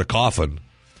 it's just a coffin.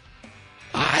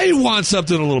 I want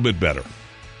something a little bit better.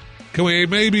 Can we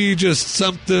maybe just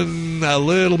something a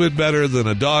little bit better than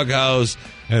a doghouse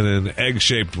and an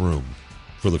egg-shaped room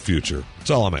for the future? That's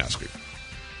all I'm asking.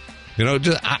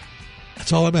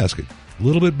 That's all I'm asking. A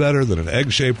little bit better than an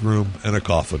egg-shaped room and a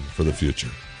coffin for the future.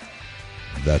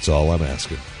 That's all I'm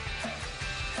asking.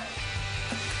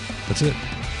 That's it.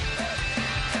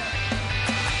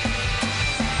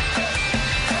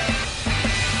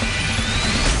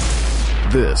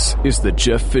 This is the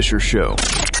Jeff Fisher Show,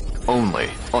 only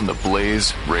on the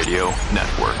Blaze Radio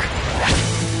Network.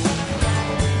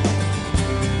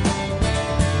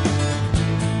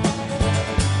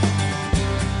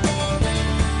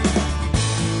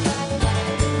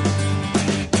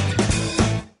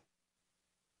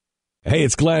 Hey,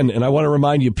 it's Glenn, and I want to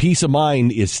remind you, peace of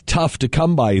mind is tough to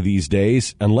come by these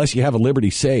days unless you have a Liberty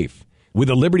Safe. With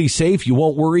a Liberty Safe, you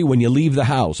won't worry when you leave the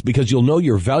house because you'll know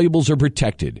your valuables are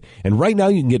protected. And right now,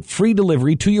 you can get free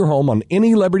delivery to your home on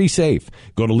any Liberty Safe.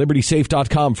 Go to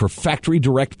LibertySafe.com for factory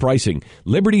direct pricing.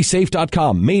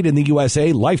 LibertySafe.com, made in the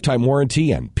USA, lifetime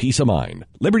warranty, and peace of mind.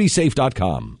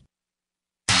 LibertySafe.com.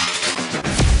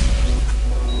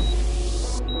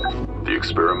 The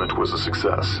experiment was a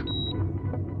success.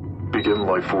 Begin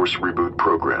Life Force Reboot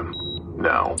Program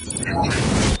now.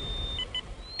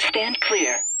 Stand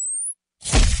clear.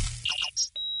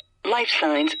 Life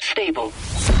signs stable.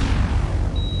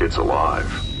 It's alive.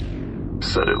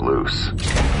 Set it loose.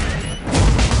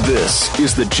 This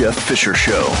is the Jeff Fisher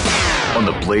Show on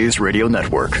the Blaze Radio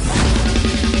Network.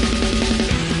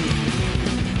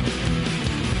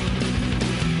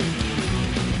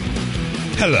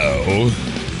 Hello.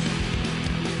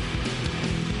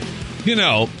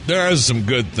 There are some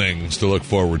good things to look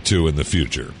forward to in the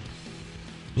future.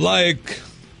 Like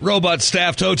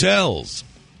robot-staffed hotels.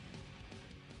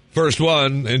 First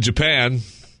one in Japan.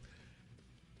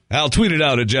 I'll tweet it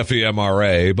out at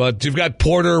JeffyMRA, but you've got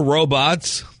Porter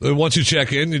robots. Once you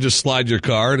check in, you just slide your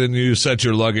card and you set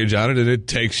your luggage on it and it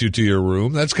takes you to your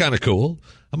room. That's kind of cool.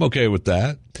 I'm okay with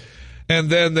that. And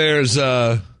then there's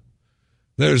the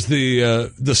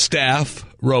staff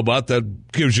robot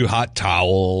that gives you hot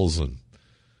towels and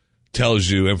tells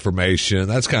you information.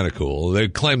 That's kind of cool. They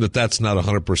claim that that's not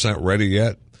 100% ready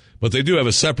yet, but they do have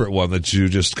a separate one that you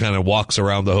just kind of walks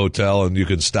around the hotel and you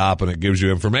can stop and it gives you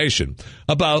information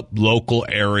about local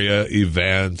area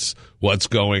events, what's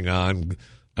going on.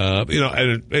 I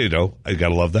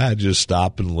gotta love that. You just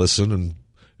stop and listen, and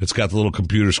it's got the little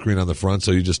computer screen on the front,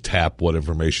 so you just tap what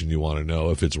information you want to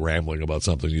know if it's rambling about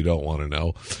something you don't want to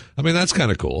know. I mean, that's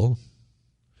kind of cool,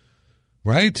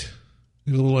 right?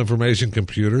 These little information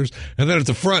computers. And then at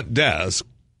the front desk,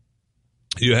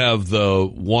 you have the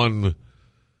one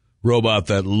robot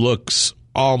that looks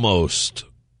almost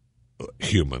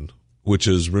human, which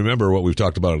is, remember what we've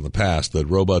talked about in the past, that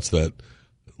robots that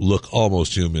look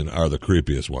almost human are the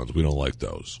creepiest ones. We don't like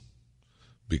those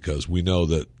because we know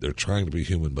that they're trying to be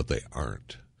human, but they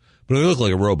aren't. But if they look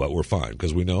like a robot, we're fine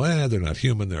because we know, they're not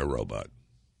human, they're a robot.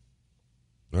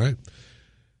 All right?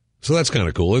 So that's kind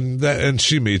of cool. And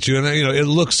she meets you, and it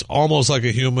looks almost like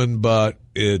a human, but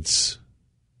it's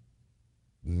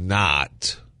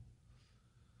not.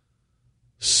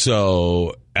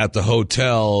 So at the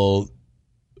hotel,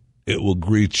 it will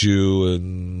greet you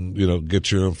and,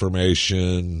 get your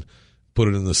information, put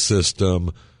it in the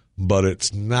system, but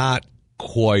it's not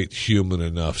quite human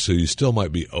enough, so you still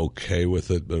might be okay with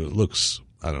it, but it looks,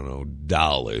 I don't know,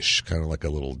 dollish, kind of like a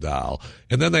little doll.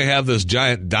 And then they have this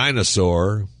giant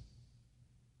dinosaur,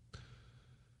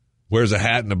 wears a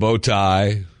hat and a bow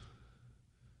tie,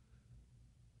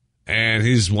 and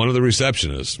he's one of the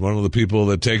receptionists, one of the people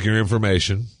that take your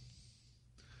information,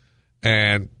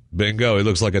 and bingo, he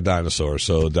looks like a dinosaur.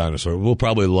 So dinosaur, we'll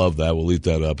probably love that. We'll eat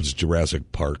that up. It's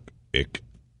Jurassic Park-ick.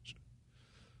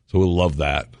 So we'll love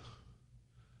that.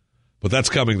 But that's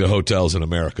coming to hotels in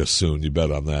America soon. You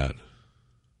bet on that.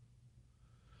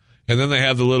 And then they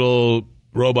have the little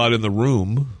robot in the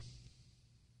room,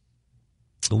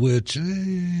 which I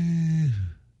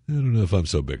don't know if I'm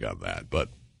so big on that. But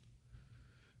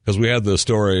because we had the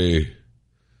story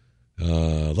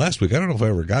last week. I don't know if I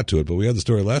ever got to it, but we had the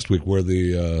story last week where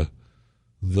the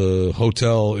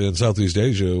hotel in Southeast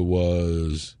Asia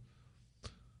was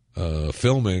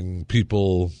filming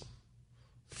people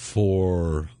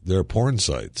for their porn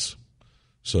sites.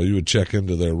 So you would check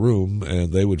into their room,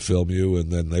 and they would film you,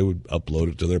 and then they would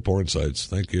upload it to their porn sites.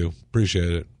 Thank you.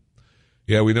 Appreciate it.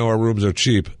 Yeah, we know our rooms are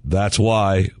cheap. That's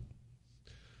why.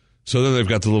 So then they've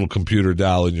got the little computer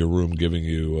doll in your room giving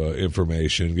you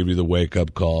information, give you the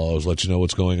wake-up calls, let you know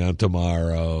what's going on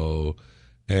tomorrow,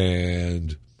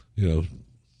 and,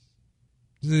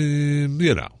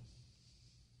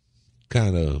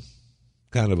 kind of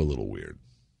a little weird.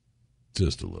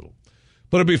 Just a little.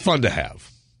 But it'd be fun to have.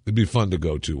 It'd be fun to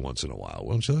go to once in a while,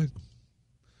 wouldn't you think?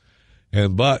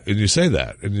 And you say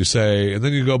that, and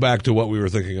then you go back to what we were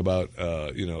thinking about,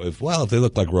 if they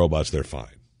look like robots, they're fine.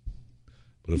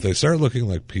 But if they start looking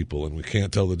like people and we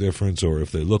can't tell the difference, or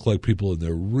if they look like people and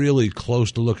they're really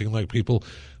close to looking like people,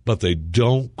 but they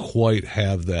don't quite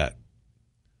have that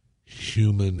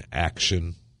human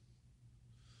action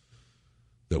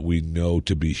that we know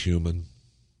to be human,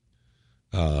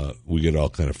 we get all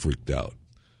kind of freaked out.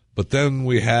 But then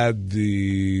we had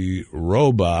the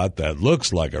robot that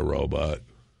looks like a robot.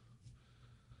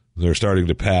 They're starting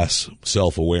to pass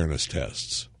self-awareness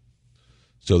tests.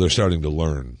 So they're starting to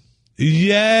learn.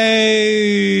 Yay!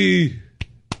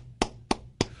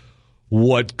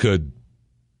 What could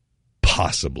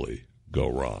possibly go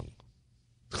wrong?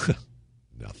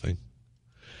 Nothing.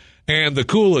 And the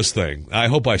coolest thing, I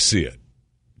hope I see it.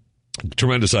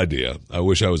 Tremendous idea. I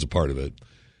wish I was a part of it.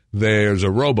 There's a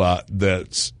robot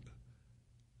that's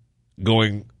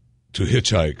going to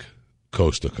hitchhike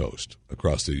coast to coast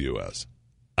across the U.S.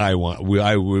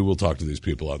 We will talk to these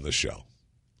people on this show.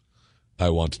 I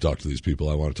want to talk to these people.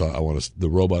 The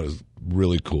robot is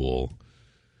really cool.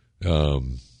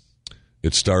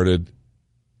 It started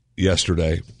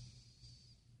yesterday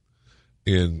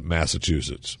in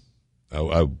Massachusetts.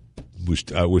 I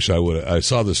wish I would. I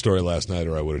saw this story last night,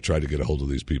 or I would have tried to get a hold of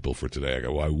these people for today.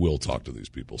 I will talk to these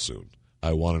people soon.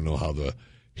 I want to know how the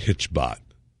Hitchbot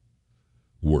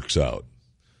works out.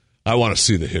 I want to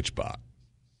see the Hitchbot.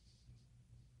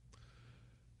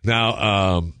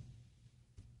 Now,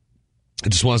 it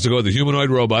just wants to go with the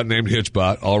humanoid robot named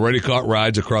Hitchbot. Already caught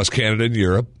rides across Canada and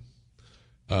Europe,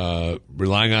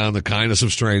 relying on the kindness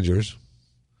of strangers.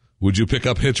 Would you pick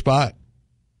up Hitchbot?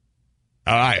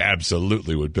 I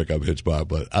absolutely would pick up Hitchbot,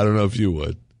 but I don't know if you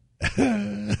would.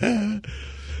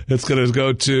 It's going to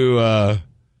go to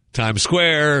Times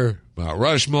Square, Mount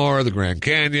Rushmore, the Grand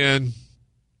Canyon.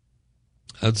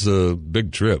 That's a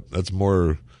big trip. That's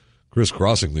more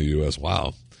crisscrossing the U.S.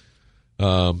 Wow.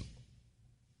 I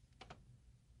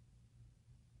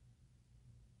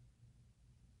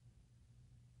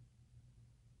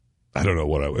don't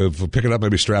know if I pick it up,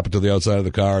 maybe strap it to the outside of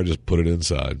the car and just put it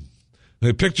inside.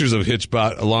 The pictures of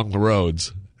Hitchbot along the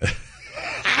roads.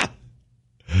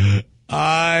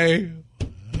 I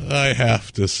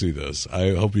have to see this.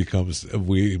 I hope he comes.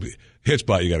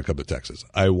 Hitchbot, you got to come to Texas.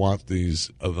 I want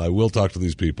these. I will talk to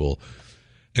these people.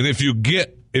 And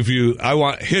I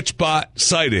want Hitchbot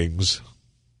sightings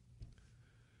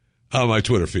on my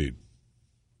Twitter feed.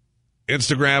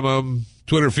 Instagram them,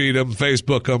 Twitter feed them,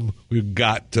 Facebook them. We've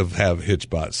got to have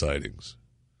Hitchbot sightings.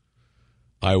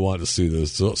 I want to see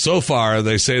this. So far,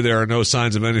 they say there are no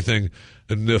signs of anything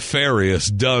nefarious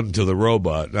done to the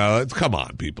robot. Now, come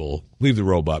on, people. Leave the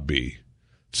robot be.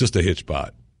 It's just a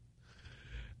Hitchbot.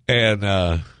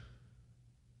 And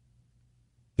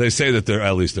they say that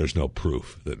at least there's no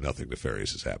proof that nothing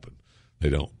nefarious has happened. They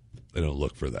don't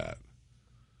look for that.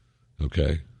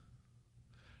 Okay?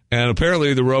 And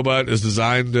apparently the robot is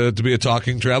designed to be a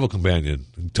talking travel companion.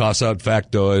 Toss out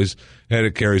factoids, and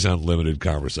it carries on limited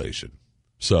conversation.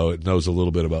 So it knows a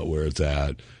little bit about where it's at,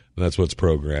 and that's what's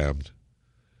programmed.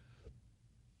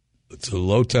 It's a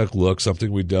low-tech look,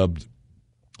 something we dubbed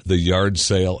the yard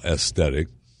sale aesthetic.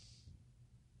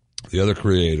 The other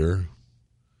creator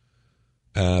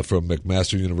from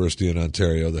McMaster University in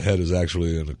Ontario, the head is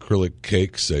actually an acrylic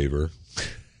cake saver.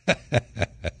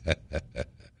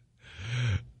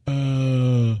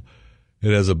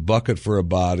 It has a bucket for a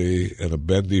body and a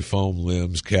bendy foam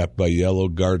limbs capped by yellow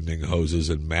gardening hoses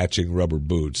and matching rubber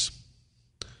boots.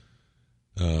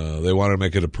 They want to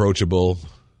make it approachable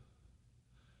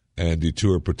and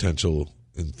deter potential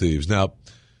in thieves. Now,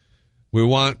 we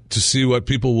want to see what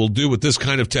people will do with this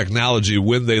kind of technology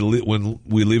when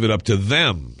we leave it up to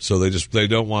them. So they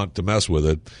don't want to mess with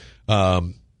it.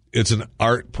 It's an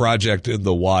art project in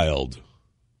the wild.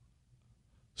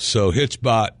 So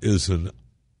Hitchbot is an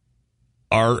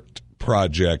art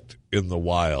project in the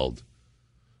wild.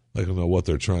 I don't know what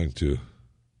they're trying to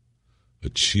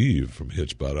achieve from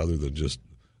Hitchbot other than just,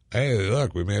 hey,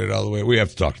 look, we made it all the way. We have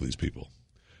to talk to these people.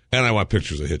 And I want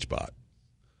pictures of Hitchbot.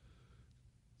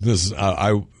 This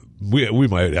we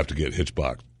might have to get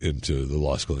Hitchbot into the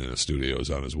Las Colinas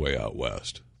studios on his way out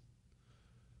west.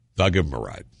 I'll give him a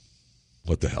ride.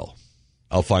 What the hell?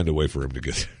 I'll find a way for him to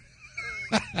get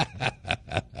there.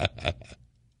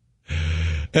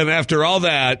 And after all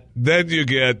that, then you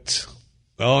get,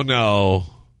 oh no,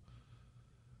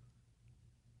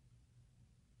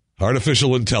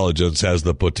 artificial intelligence has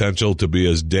the potential to be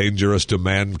as dangerous to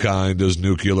mankind as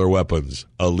nuclear weapons,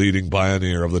 a leading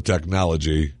pioneer of the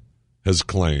technology has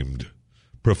claimed.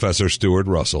 Professor Stuart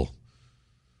Russell.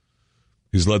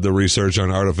 He's led the research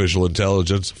on artificial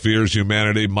intelligence, fears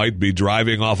humanity might be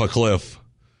driving off a cliff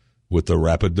with the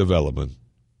rapid development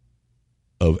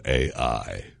of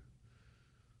AI.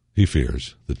 He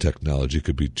fears the technology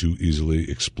could be too easily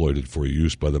exploited for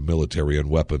use by the military and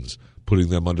weapons, putting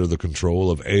them under the control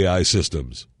of AI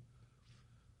systems.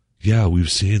 Yeah,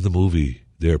 we've seen the movie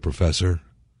there, Professor.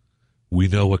 We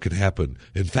know what can happen.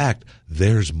 In fact,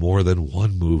 there's more than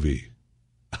one movie.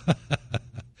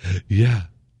 Yeah,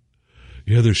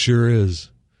 there sure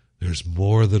is. There's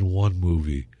more than one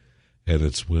movie. And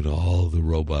it's when all the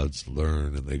robots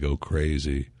learn and they go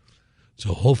crazy.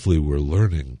 So hopefully we're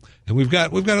learning. And we've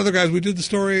got other guys. We did the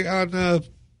story on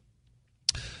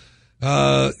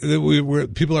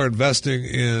people are investing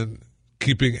in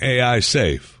keeping AI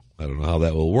safe. I don't know how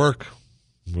that will work.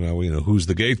 Well, who's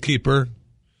the gatekeeper?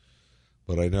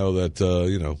 But I know that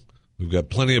we've got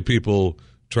plenty of people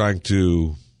trying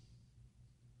to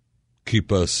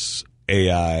keep us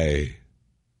AI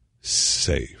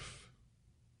safe.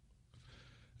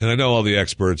 And I know all the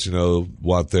experts,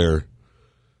 want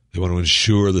they want to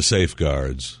ensure the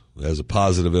safeguards that has a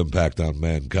positive impact on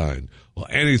mankind. Well,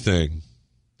 anything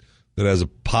that has a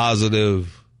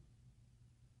positive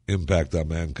impact on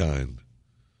mankind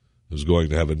is going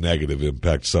to have a negative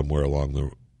impact somewhere along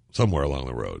the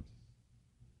road.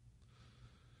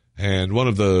 And one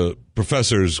of the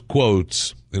professors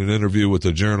quotes in an interview with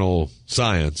the journal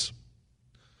Science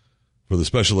for the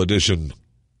special edition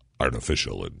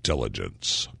Artificial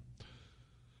Intelligence.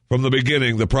 From the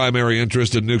beginning, the primary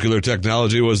interest in nuclear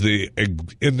technology was the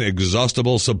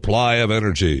inexhaustible supply of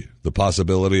energy. The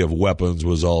possibility of weapons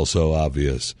was also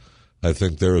obvious. I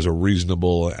think there is a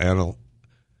reasonable analogy.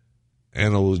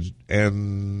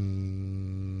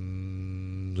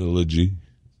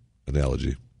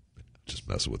 Just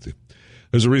messing with you.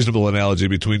 There's a reasonable analogy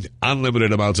between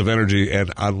unlimited amounts of energy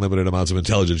and unlimited amounts of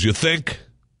intelligence. You think?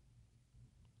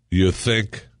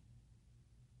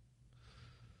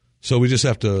 So we just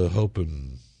have to hope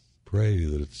and pray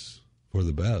that it's for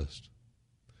the best.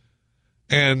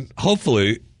 And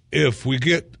hopefully, if we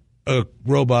get a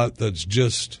robot that's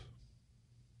just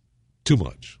too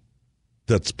much,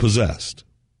 that's possessed,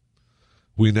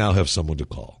 we now have someone to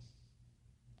call.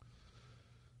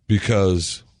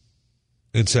 Because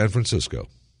in San Francisco,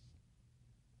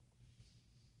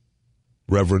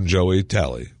 Reverend Joey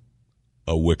Talley,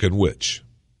 a Wiccan witch,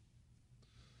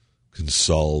 can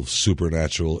solve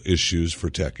supernatural issues for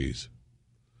techies.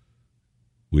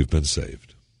 We've been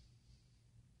saved.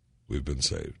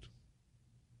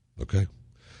 Okay?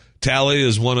 Talley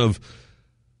is one of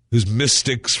these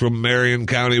mystics from Marion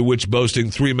County, witch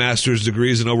boasting 3 master's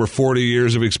degrees and over 40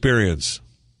 years of experience.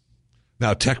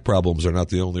 Now, tech problems are not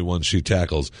the only ones she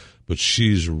tackles, but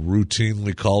she's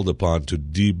routinely called upon to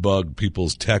debug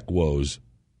people's tech woes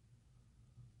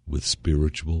with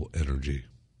spiritual energy.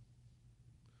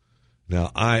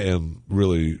 Now, I am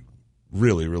really,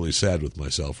 really, really sad with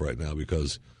myself right now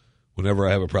because whenever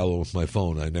I have a problem with my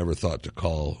phone, I never thought to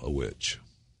call a witch,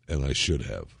 and I should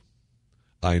have.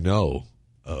 I know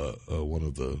one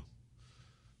of the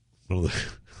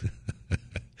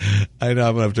I know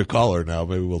I'm going to have to call her now.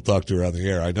 Maybe we'll talk to her on the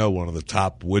air. I know one of the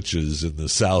top witches in the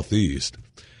Southeast.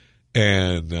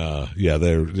 And,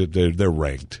 they're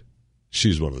ranked.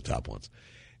 She's one of the top ones.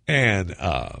 And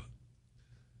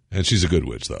she's a good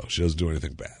witch, though. She doesn't do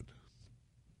anything bad.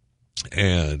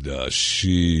 And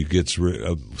she gets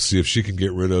see if she can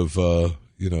get rid of,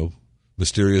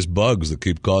 mysterious bugs that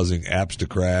keep causing apps to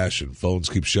crash and phones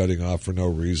keep shutting off for no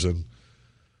reason.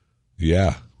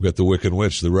 Yeah, we got the Wiccan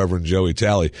Witch, the Reverend Joey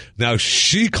Talley. Now,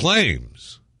 she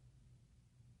claims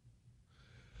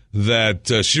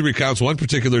that she recounts one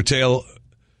particular tale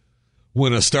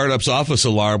when a startup's office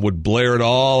alarm would blare at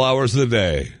all hours of the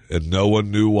day, and no one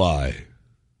knew why.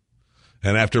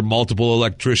 And after multiple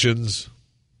electricians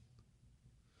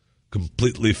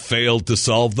completely failed to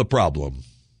solve the problem,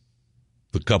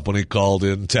 the company called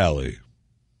in Talley.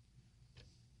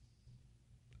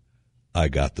 I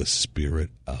got the spirit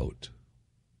out.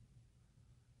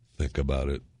 Think about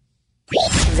it.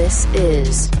 This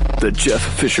is The Jeff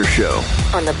Fisher Show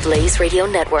on the Blaze Radio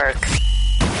Network.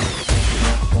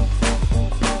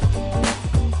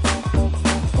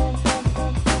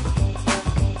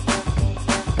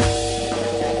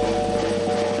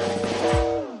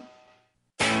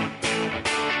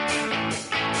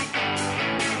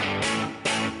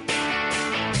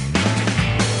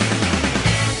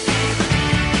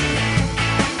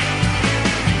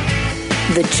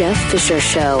 The Jeff Fisher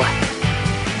Show.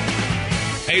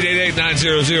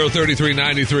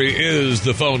 888-900-3393 is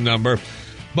the phone number.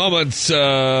 Moments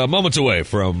away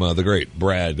from the great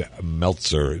Brad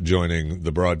Meltzer joining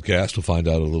the broadcast. We'll find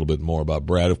out a little bit more about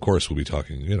Brad. Of course, we'll be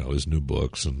talking, his new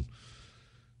books and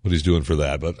what he's doing for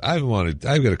that. But I've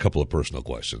got a couple of personal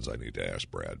questions I need to ask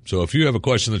Brad. So if you have a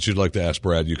question that you'd like to ask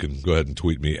Brad, you can go ahead and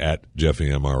tweet me at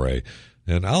JeffyMRA.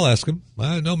 And I'll ask him,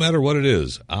 no matter what it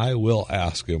is. I will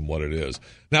ask him what it is.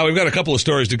 Now, we've got a couple of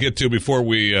stories to get to before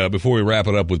we wrap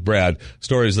it up with Brad.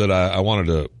 Stories that I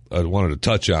wanted to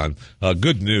touch on.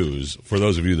 Good news for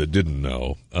those of you that didn't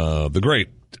know. The great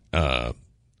Senator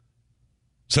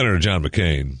John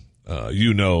McCain.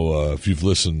 If you've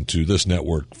listened to this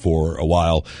network for a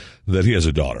while, that he has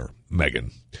a daughter,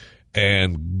 Megan.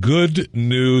 And good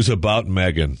news about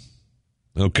Megan.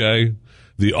 Okay.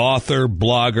 The author,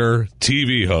 blogger,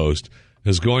 TV host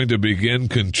is going to begin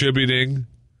contributing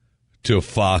to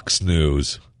Fox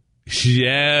News.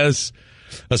 Yes.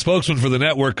 A spokesman for the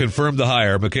network confirmed the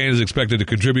hire. McCain is expected to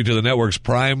contribute to the network's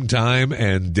primetime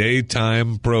and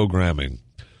daytime programming.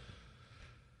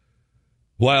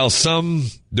 While some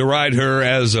deride her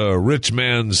as a rich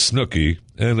man's Snooki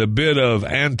and a bit of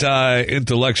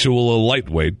anti-intellectual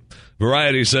lightweight,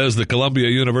 Variety says the Columbia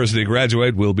University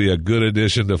graduate will be a good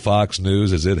addition to Fox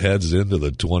News as it heads into the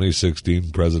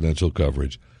 2016 presidential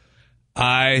coverage.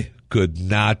 I could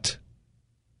not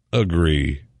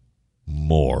agree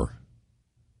more.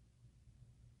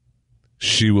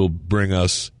 She will bring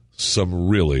us some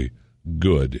really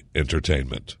good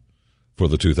entertainment for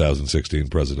the 2016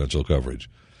 presidential coverage.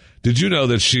 Did you know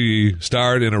that she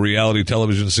starred in a reality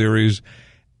television series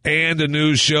and a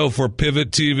news show for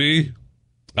Pivot TV?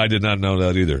 I did not know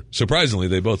that either. Surprisingly,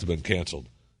 they both have been canceled.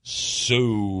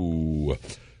 So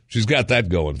she's got that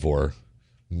going for her.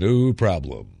 No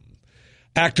problem.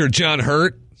 Actor John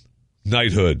Hurt,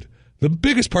 knighthood. The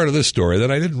biggest part of this story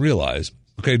that I didn't realize,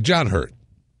 John Hurt.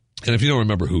 And if you don't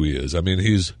remember who he is,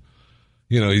 he's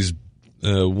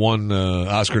won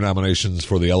Oscar nominations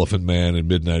for The Elephant Man and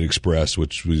Midnight Express,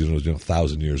 which was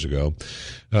 1,000 years ago.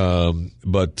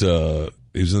 But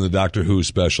he was in the Doctor Who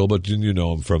special, but you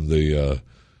know him from the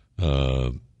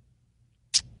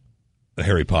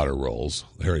Harry Potter roles,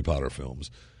 the Harry Potter films.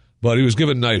 But he was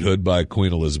given knighthood by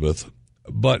Queen Elizabeth.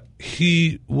 But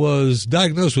he was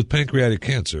diagnosed with pancreatic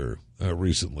cancer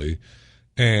recently,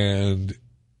 and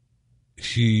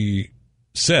he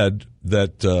said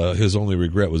that his only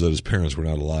regret was that his parents were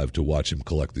not alive to watch him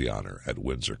collect the honor at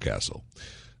Windsor Castle.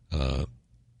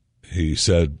 He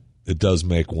said it does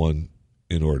make one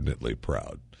inordinately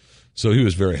proud. So he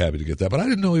was very happy to get that. But I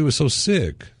didn't know he was so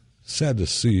sick. Sad to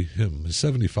see him. He's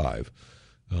 75.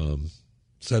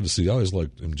 Sad to see. I always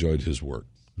enjoyed his work.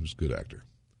 He was a good actor.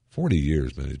 40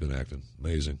 years, man, he's been acting.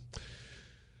 Amazing.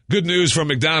 Good news from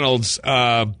McDonald's.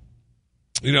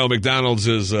 McDonald's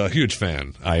is a huge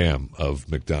fan. I am of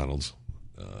McDonald's.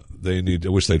 I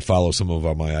wish they'd follow some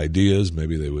of my ideas.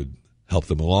 Maybe they would help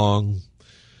them along.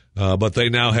 But they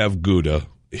now have Gouda.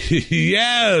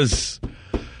 Yes!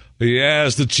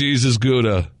 Yes, the cheese is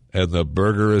Gouda, and the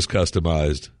burger is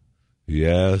customized.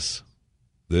 Yes,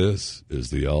 this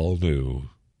is the all-new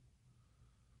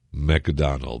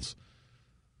McDonald's.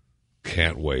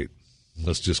 Can't wait.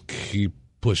 Let's just keep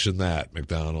pushing that,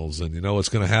 McDonald's. And you know what's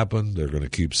going to happen? They're going to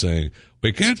keep saying,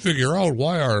 we can't figure out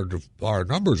why our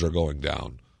numbers are going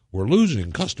down. We're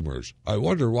losing customers. I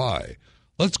wonder why.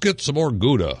 Let's get some more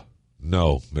Gouda.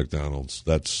 No, McDonald's,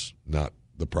 that's not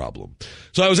the problem.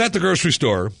 So I was at the grocery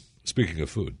store, speaking of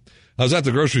food, I was at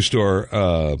the grocery store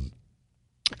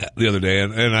the other day,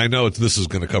 and I know this is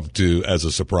going to come as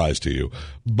a surprise to you,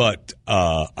 but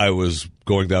I was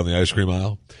going down the ice cream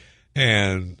aisle,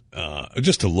 and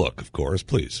just to look, of course,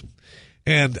 please.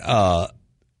 And I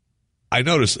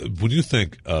noticed, when you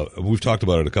think, we've talked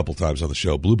about it a couple times on the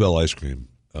show, Bluebell ice cream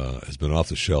has been off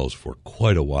the shelves for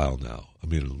quite a while now. I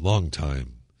mean, a long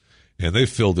time. And they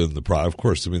filled in the product. Of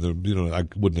course, I mean, I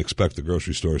wouldn't expect the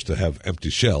grocery stores to have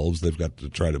empty shelves. They've got to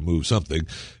try to move something.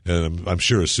 And I'm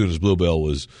sure as soon as Bluebell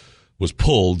was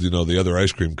pulled, the other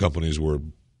ice cream companies were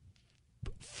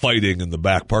fighting in the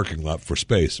back parking lot for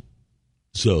space.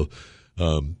 So,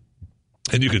 and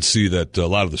you can see that a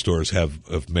lot of the stores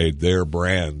have made their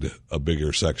brand a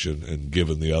bigger section and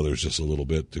given the others just a little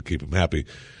bit to keep them happy.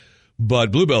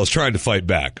 But Bluebell is trying to fight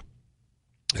back.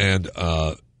 And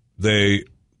they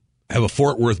have a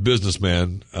Fort Worth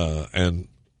businessman, and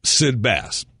Sid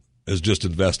Bass has just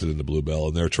invested into Bluebell,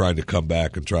 and they're trying to come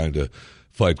back and trying to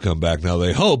come back. Now,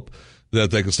 they hope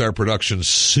that they can start production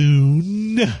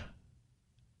soon,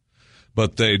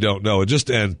 but they don't know.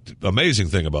 And amazing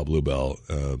thing about Bluebell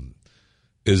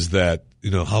is that,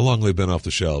 how long they've been off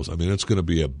the shelves. I mean, it's going to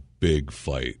be a big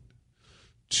fight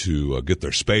to get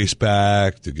their space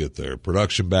back, to get their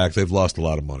production back. They've lost a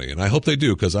lot of money, and I hope they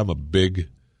do, because I'm a big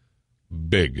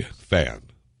fan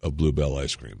of Bluebell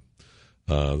ice cream,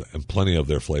 and plenty of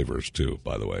their flavors too,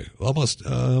 by the way. Almost,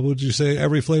 would you say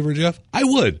every flavor, Jeff? I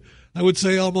would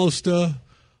say almost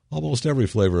every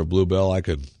flavor of Bluebell I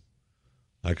could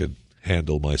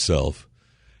handle myself.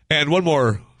 And one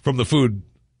more from the food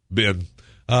bin.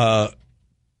 The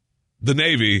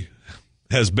Navy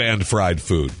has banned fried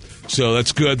food. So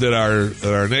that's good that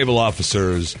our naval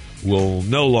officers will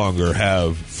no longer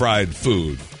have fried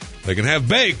food. They can have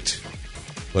baked,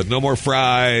 but no more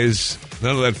fries,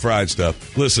 none of that fried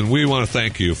stuff. Listen, we want to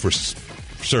thank you for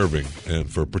serving and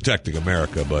for protecting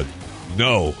America, but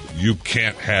no, you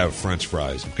can't have French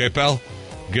fries. Okay, pal?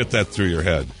 Get that through your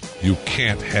head. You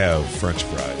can't have French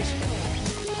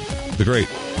fries. The great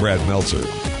Brad Meltzer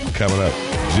coming up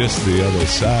just the other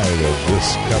side of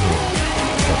this coming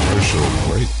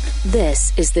commercial break.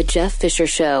 This is the Jeff Fisher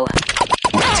Show.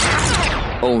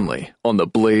 Only on the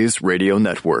Blaze Radio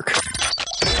Network.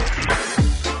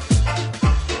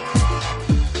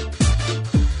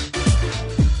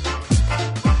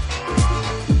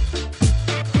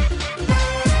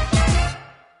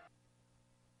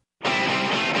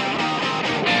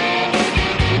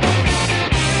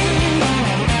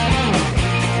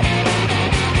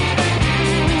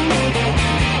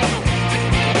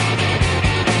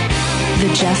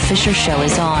 Jeff Fisher Show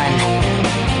is on.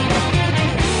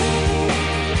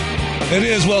 It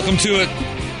is. Welcome to it.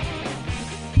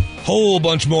 Whole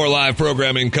bunch more live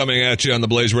programming coming at you on the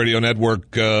Blaze Radio Network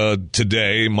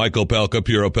today. Michael Pelka,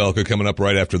 Puro Pelka, coming up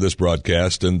right after this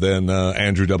broadcast. And then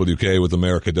Andrew WK with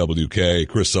America WK,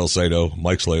 Chris Salcedo,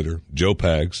 Mike Slater, Joe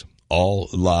Pags, all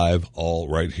live, all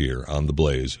right here on the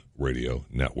Blaze Radio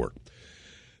Network.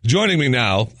 Joining me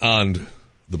now on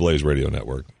the Blaze Radio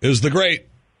Network is the great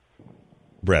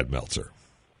Brad Meltzer.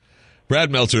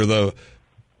 Brad Meltzer,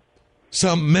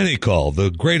 many call the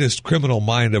greatest criminal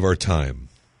mind of our time.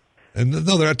 And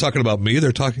no, they're not talking about me.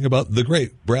 They're talking about the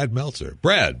great Brad Meltzer.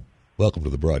 Brad, welcome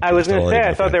to the broadcast. I was going to say,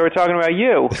 I thought they were talking about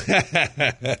you.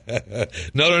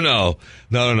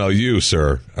 No. You,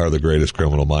 sir, are the greatest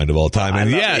criminal mind of all time.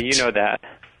 And yet, you know that.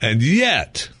 And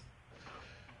yet,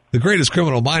 the greatest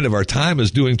criminal mind of our time is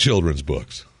doing children's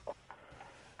books.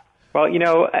 Well,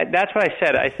 that's what I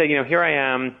said. I said, here I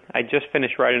am. I just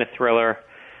finished writing a thriller.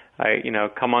 I,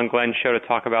 come on Glenn's show to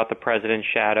talk about the president's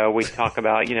shadow. We talk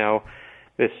about,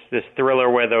 this thriller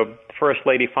where the first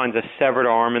lady finds a severed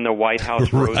arm in the White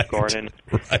House rose garden.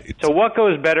 Right. So what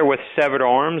goes better with severed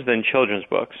arms than children's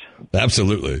books?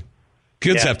 Absolutely.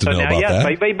 Kids have to know about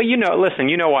that. But listen,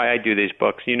 you know why I do these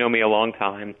books. You know me a long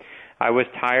time. I was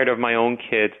tired of my own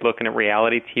kids looking at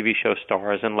reality TV show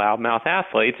stars and loudmouth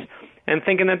athletes and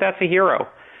thinking that that's a hero.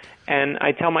 And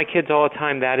I tell my kids all the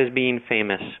time that is being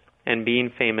famous. And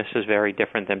being famous is very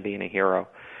different than being a hero.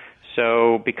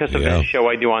 So because of the show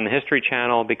I do on the History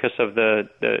Channel, because of the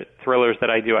thrillers that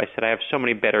I do, I said I have so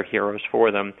many better heroes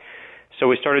for them. So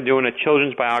we started doing a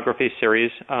children's biography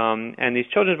series. And these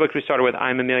children's books we started with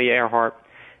I'm Amelia Earhart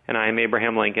and I'm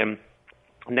Abraham Lincoln.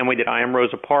 And then we did I Am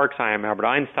Rosa Parks, I Am Albert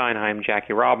Einstein, I Am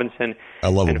Jackie Robinson. I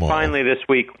love them all. And finally this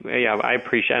week, I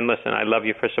appreciate, and listen, I love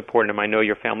you for supporting them. I know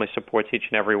your family supports each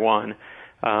and every one.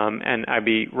 And I'd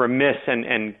be remiss,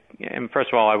 and first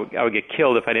of all, I would get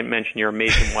killed if I didn't mention your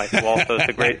amazing wife, who also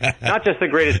is not just the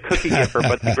greatest cookie giver,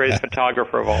 but the greatest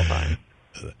photographer of all time.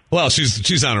 Well,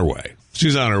 she's on her way.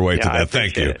 She's on her way to that.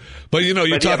 Thank you. But you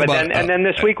talk about, and then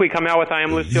this week we come out with I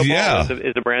Am Lucille Ball.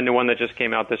 Is a brand new one that just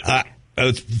came out this week.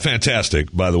 It's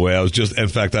fantastic, by the way. I was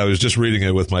just reading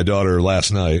it with my daughter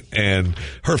last night, and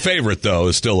her favorite though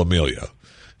is still Amelia.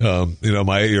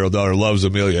 My 8-year-old daughter loves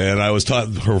Amelia, and I was taught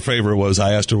her favorite was,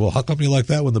 I asked her, well, how come you like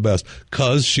that one the best?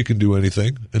 'Cause she can do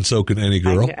anything, and so can any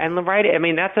girl. And right, I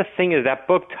mean, that's the thing, is that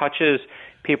book touches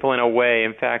people in a way.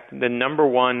 In fact, the number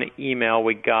one email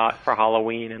we got for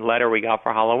Halloween and letter we got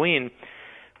for Halloween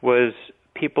was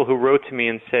people who wrote to me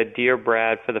and said, "Dear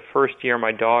Brad, for the first year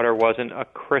my daughter wasn't a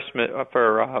Christmas,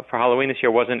 for Halloween this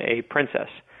year wasn't a princess.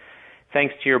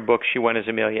 Thanks to your book, she went as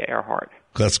Amelia Earhart."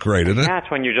 That's great, isn't it? That's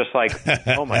when you're just like,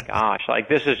 oh my gosh, like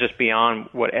this is just beyond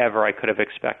whatever I could have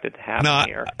expected to happen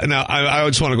here. Now, I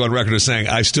just want to go on record as saying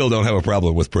I still don't have a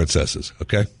problem with princesses,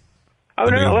 okay? Oh,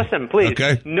 no, listen, please.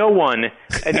 Okay. No one,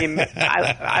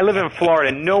 I live in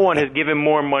Florida, no one has given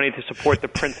more money to support the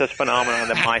princess phenomenon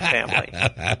than my family.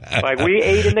 Like, we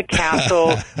ate in the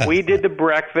castle, we did the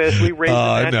breakfast, we raised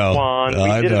the magic wand,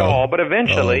 we did it all, but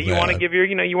eventually you want to give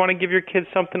your kids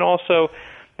something also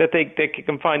that they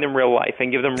can find in real life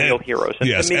and give them real heroes. And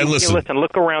yes, to me, and listen,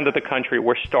 look around at the country.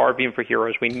 We're starving for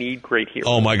heroes. We need great heroes.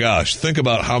 Oh, my gosh. Think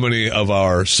about how many of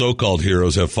our so-called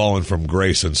heroes have fallen from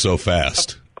grace and so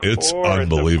fast. It's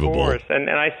unbelievable. Of course. And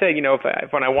I say,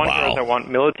 if when I want heroes, I want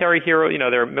military heroes.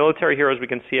 There are military heroes we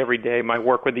can see every day. My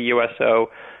work with the USO,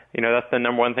 that's the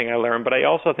number one thing I learned. But I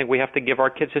also think we have to give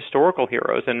our kids historical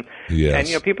heroes. And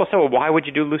people say, well, why would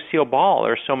you do Lucille Ball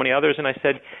or so many others? And I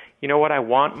said, you know what? I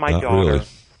want my daughter. Really.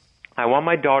 I want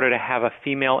my daughter to have a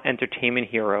female entertainment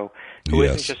hero who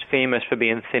isn't just famous for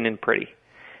being thin and pretty.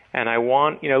 And I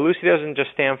want, Lucy doesn't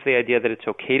just stand for the idea that it's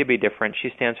okay to be different.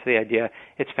 She stands for the idea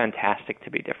it's fantastic to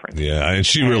be different. Yeah, and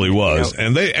she really was.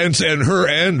 And her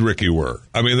and Ricky were.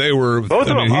 I mean, they were. Both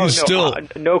of them. He's still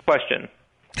no question.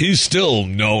 He's still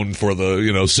known for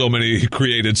he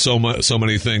created so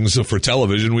many things for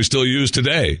television we still use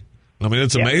today. I mean,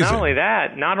 it's amazing.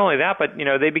 Not only that, but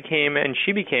they became, and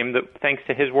she became, thanks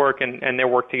to his work and their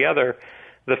work together,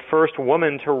 the first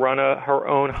woman to run her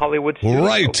own Hollywood studio.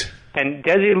 Right. And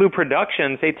Desilu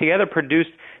Productions, they together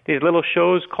produced these little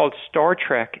shows called Star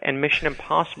Trek and Mission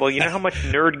Impossible. You know how much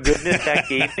nerd goodness that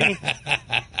gave me?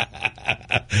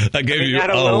 That gave you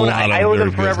that a alone, lot of I owe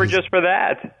them nerd forever business. just for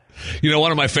that.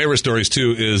 One of my favorite stories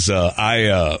too is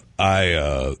I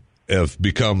have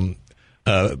become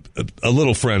a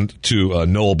little friend to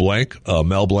Noel Blanc,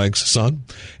 Mel Blanc's son,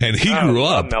 and he grew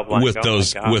up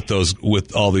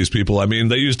with all these people. I mean,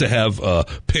 they used to have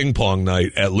ping pong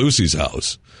night at Lucy's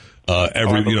house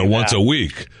once a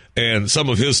week, and some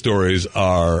of his stories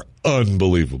are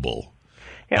unbelievable.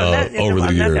 Over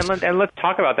the years. And let's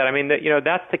talk about that. I mean,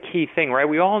 that's the key thing, right?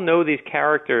 We all know these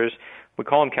characters. We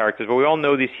call them characters, but we all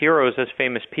know these heroes as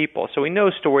famous people. So we know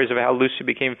stories of how Lucy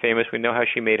became famous. We know how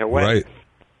she made her way. Right.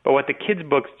 But what the kids'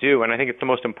 books do, and I think it's the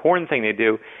most important thing they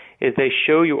do, is they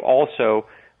show you also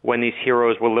when these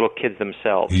heroes were little kids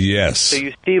themselves. Yes. So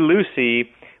you see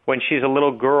Lucy when she's a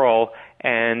little girl,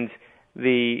 and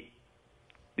the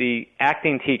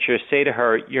acting teachers say to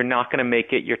her, "You're not going to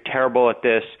make it. You're terrible at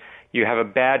this. You have a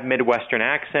bad Midwestern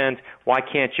accent. Why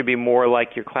can't you be more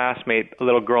like your classmate, a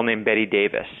little girl named Betty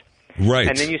Davis?" Right.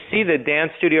 And then you see the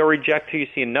dance studio reject her. You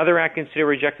see another acting studio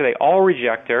reject her. They all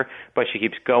reject her, but she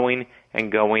keeps going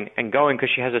and going and going because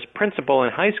she has this principal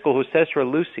in high school who says to her,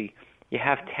 "Lucy, you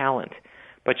have talent,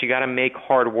 but you got to make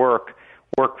hard work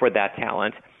for that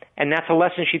talent." And that's a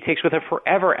lesson she takes with her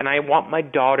forever. And I want my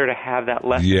daughter to have that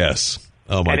lesson. Yes.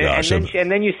 Oh, my gosh.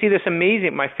 And then you see this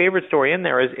amazing, my favorite story in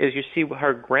there is you see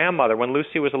her grandmother. When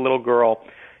Lucy was a little girl,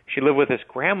 she lived with this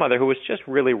grandmother who was just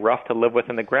really rough to live with.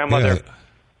 And the grandmother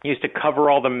used to cover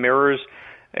all the mirrors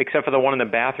except for the one in the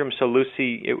bathroom so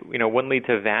Lucy, wouldn't lead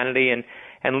to vanity.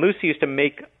 And Lucy used to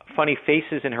make funny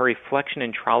faces in her reflection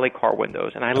in trolley car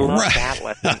windows. And I love that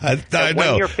lesson. I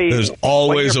know. There's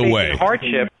always a way.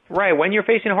 When you're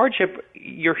facing hardship,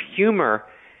 your humor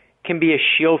can be a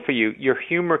shield for you. Your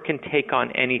humor can take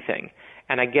on anything.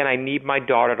 And again, I need my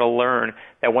daughter to learn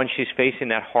that when she's facing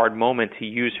that hard moment, to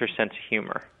use her sense of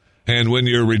humor. And when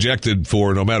you're rejected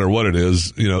for no matter what it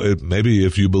is, maybe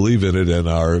if you believe in it and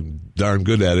are darn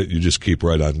good at it, you just keep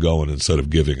right on going instead of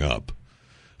giving up.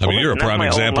 I mean, you're a prime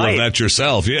example of that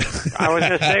yourself. Yeah. I was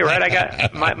going to say, right? I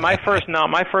got my first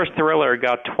thriller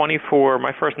got 24.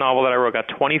 My first novel that I wrote got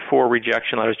 24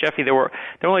 rejection letters. Jeffy, there were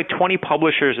only 20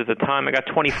 publishers at the time. I got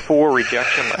 24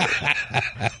 rejection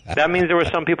letters. That means there were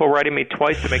some people writing me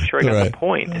twice to make sure I got the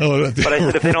point. But I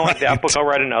said, if they don't like that book, I'll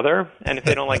write another, and if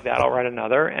they don't like that, I'll write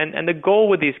another. And the goal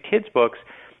with these kids' books,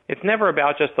 it's never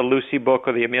about just the Lucy book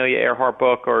or the Amelia Earhart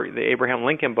book or the Abraham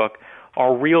Lincoln book.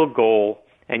 Our real goal,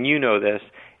 and you know this,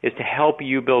 is to help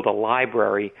you build a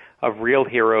library of real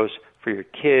heroes for your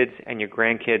kids and your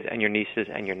grandkids and your nieces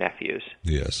and your nephews.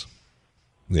 Yes.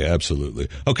 Yeah, absolutely.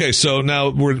 Okay, so now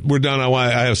we're done.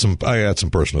 I had some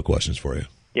personal questions for you.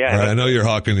 Yeah. Right, I know you're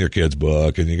hawking your kids'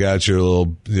 book, and you got your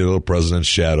little President's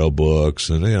Shadow books,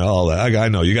 and all that. I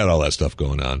know you got all that stuff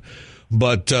going on.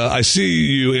 But I see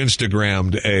you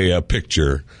Instagrammed a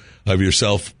picture of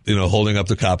yourself, holding up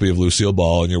the copy of Lucille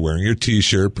Ball, and you're wearing your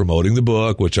T-shirt promoting the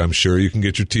book, which I'm sure you can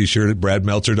get your T-shirt at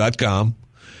bradmeltzer.com,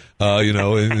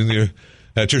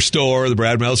 at your store, the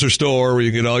Brad Meltzer store, where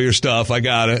you get all your stuff. I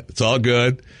got it. It's all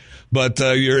good. But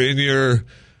you're in your,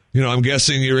 I'm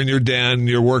guessing you're in your den,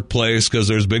 your workplace, because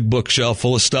there's a big bookshelf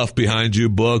full of stuff behind you,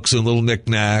 books and little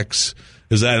knickknacks.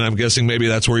 And I'm guessing maybe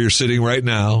that's where you're sitting right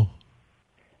now.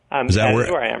 That's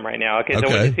where I am right now. Okay, so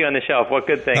what do you see on the shelf? What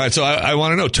good thing? All right, so I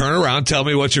want to know. Turn around. Tell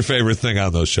me what's your favorite thing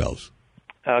on those shelves.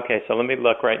 Okay, so let me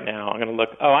look right now. I'm going to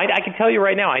look. Oh, I can tell you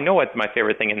right now. I know what my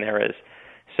favorite thing in there is.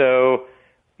 So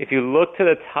if you look to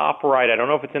the top right, I don't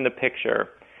know if it's in the picture,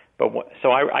 but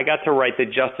I got to write the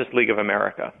Justice League of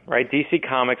America, right? DC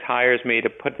Comics hires me to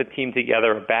put the team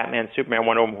together of Batman, Superman,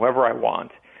 Wonder Woman, whoever I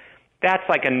want. That's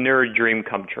like a nerd dream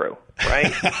come true,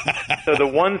 right? So the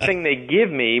one thing they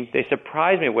give me, they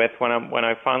surprise me with when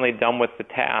I'm finally done with the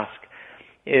task,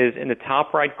 is in the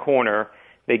top right corner,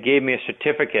 they gave me a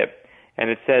certificate,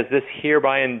 and it says, "This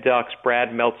hereby inducts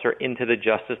Brad Meltzer into the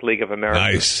Justice League of America."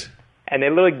 Nice. And they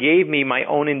literally gave me my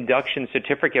own induction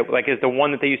certificate, like is the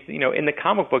one that they used to, in the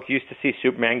comic books, you used to see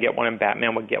Superman get one and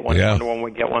Batman would get one, and Wonder Woman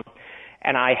would get one,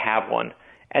 and I have one.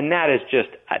 And that's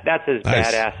as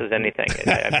badass as anything.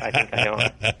 I think I know.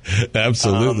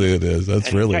 Absolutely, it is.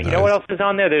 That's really nice. You know what else is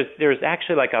on there? There's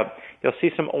actually you'll see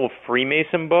some old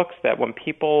Freemason books that when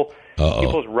people's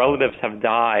relatives have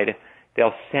died,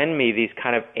 they'll send me these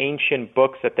kind of ancient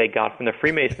books that they got from the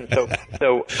Freemasons.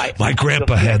 So my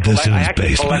grandpa had this in his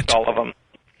basement. Collect all of them.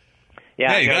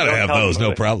 Yeah, you gotta have those.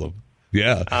 No problem.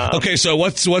 Yeah. Okay. So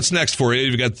what's next for you?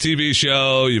 You've got the TV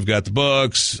show. You've got the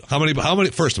books. How many?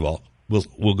 First of all.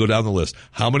 We'll go down the list.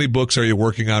 How many books are you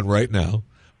working on right now?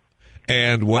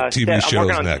 And what TV shows next? I'm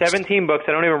working on 17 books.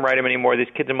 I don't even write them anymore. These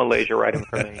kids in Malaysia write them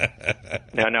for me.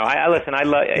 No. I listen. I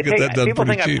love. People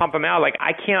think I pump them out. Like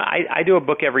I can't. I do a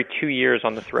book every 2 years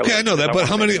on the Thriller. Okay, I know that. But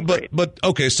how many? But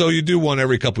okay. So you do one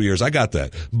every couple of years. I got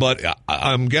that. But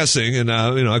I'm guessing, and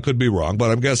I could be wrong,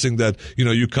 but I'm guessing that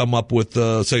you come up with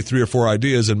say 3 or 4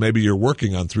 ideas, and maybe you're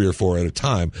working on 3 or 4 at a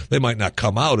time. They might not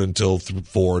come out until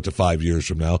 4 to 5 years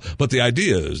from now, but the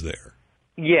idea is there.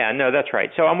 Yeah, no, that's right.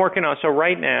 So I'm working on. So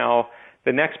right now,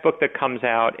 the next book that comes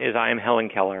out is I Am Helen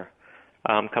Keller.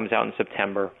 Comes out in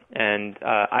September, and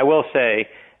I will say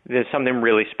there's something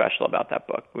really special about that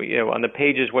book. On the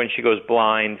pages when she goes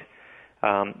blind,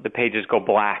 the pages go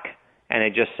black, and they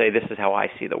just say, "This is how I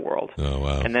see the world." Oh,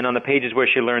 wow. And then on the pages where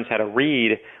she learns how to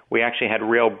read, we actually had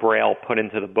real Braille put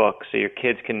into the book, so your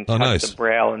kids can touch the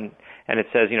Braille and it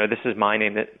says, this is my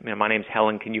name. My name's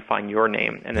Helen. Can you find your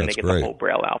name? And then they get the whole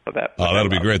Braille alphabet. Oh, that'll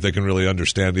be great. They can really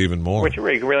understand even more. Which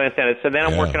really understand it. So then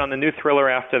I'm working on the new thriller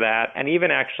after that, and even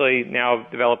actually now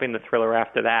developing the thriller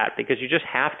after that, because you just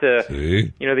have to.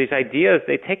 See? These ideas,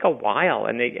 they take a while,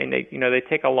 and they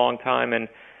take a long time, and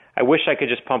I wish I could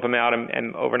just pump them out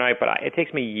and overnight, but it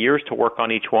takes me years to work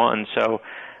on each one. So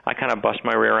I kind of bust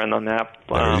my rear end on that.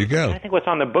 There you go. I think what's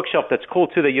on the bookshelf that's cool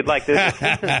too that you'd like. There's a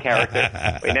Simpsons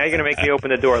character. Wait, now you're going to make me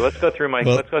open the door. Let's go through my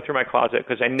closet,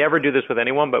 because I never do this with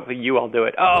anyone, but with you, I'll do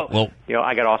it.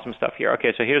 I got awesome stuff here.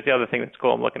 Okay, so here's the other thing that's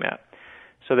cool I'm looking at.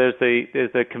 So there's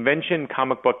the convention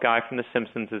comic book guy from The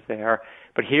Simpsons is there.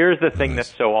 But here's the thing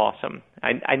that's so awesome.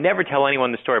 I never tell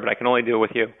anyone the story, but I can only do it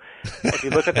with you. If you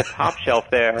look at the top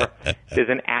shelf there's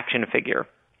an action figure.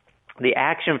 The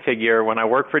action figure, when I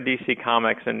worked for DC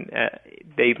Comics, and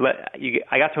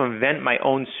I got to invent my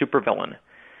own supervillain.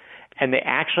 And they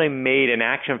actually made an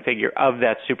action figure of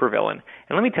that supervillain.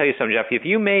 And let me tell you something, Jeff. If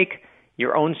you make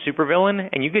your own supervillain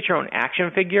and you get your own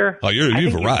action figure,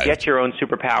 you've arrived. You get your own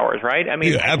superpowers, right? I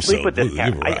mean, I sleep with this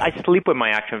cat. I sleep with my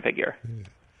action figure.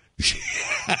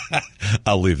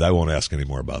 I'll leave. I won't ask any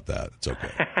more about that. It's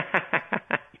okay.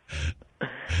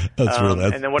 That's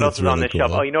and then what else is on this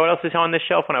shelf? Oh, you know what else is on this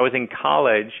shelf? When I was in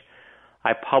college,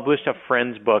 I published a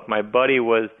friend's book. My buddy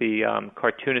was the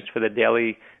cartoonist for the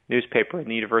daily newspaper in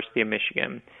the University of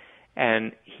Michigan,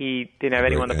 and he didn't have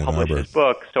anyone to publish his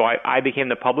book, so I became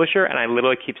the publisher, and I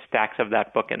literally keep stacks of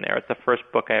that book in there. It's the first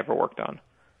book I ever worked on.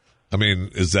 I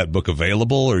mean, is that book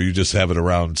available, or you just have it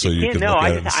around so you can look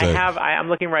at it and say? I'm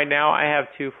looking right now. I have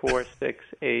 2, 4, 6,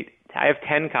 8. I have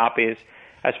 10 copies.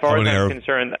 As far as I'm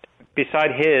concerned,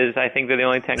 beside his, I think they're the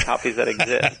only 10 copies that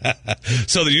exist.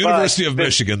 So the University of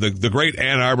Michigan, the great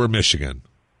Ann Arbor, Michigan.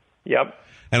 Yep.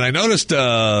 And I noticed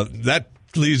that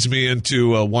leads me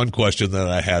into one question that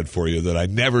I had for you that I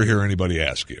never hear anybody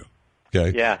ask you.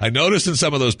 Okay. Yeah. I noticed in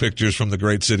some of those pictures from the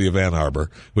great city of Ann Arbor,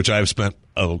 which I've spent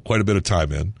quite a bit of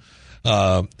time in,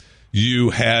 you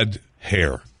had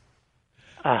hair.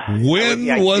 When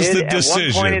was the decision?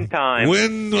 At one point in time.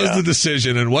 When was the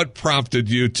decision, and what prompted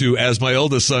you to, as my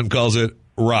oldest son calls it,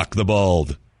 rock the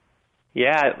bald?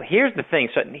 Yeah, here's the thing.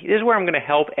 So this is where I'm going to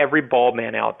help every bald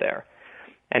man out there.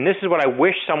 And this is what I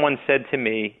wish someone said to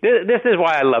me. This is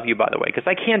why I love you, by the way, because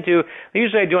I can't do –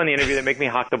 usually I do on the interview, they make me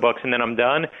hawk the books, and then I'm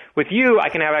done. With you, I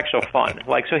can have actual fun.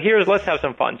 Like, so let's have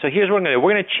some fun. So here's what we're going to do.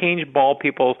 We're going to change bald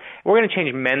people's – we're going to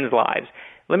change men's lives.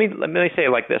 Let me say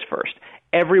it like this first.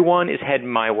 Everyone is heading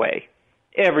my way.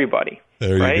 Everybody.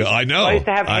 There you right? go. I know. So I used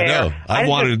to have hair. I know. I've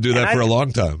wanted to do that for a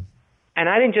long time. And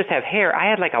I didn't just have hair. I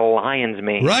had like a lion's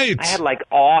mane. Right. I had like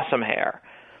awesome hair,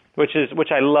 which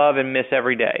I love and miss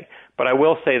every day. But I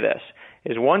will say this,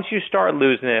 is once you start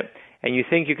losing it and you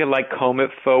think you can like comb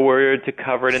it forward to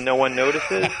cover it and no one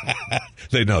notices,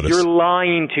 they notice. You're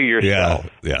lying to yourself.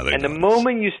 Yeah, and the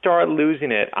moment you start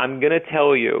losing it, I'm going to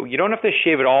tell you, you don't have to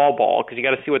shave it all bald because you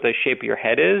got to see what the shape of your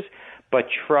head is. But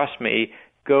trust me,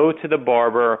 go to the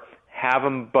barber, have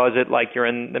him buzz it like you're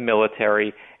in the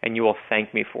military, and you will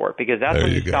thank me for it. Because that's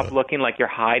when you stop looking like you're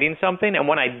hiding something. And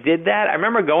when I did that, I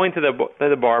remember going to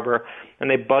the barber, and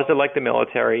they buzzed it like the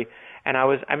military. And I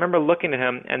remember looking at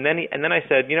him, and then I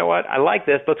said, you know what? I like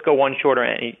this. Let's go one shorter.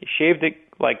 And he shaved it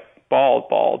like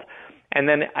bald. And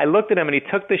then I looked at him, and he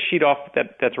took the sheet off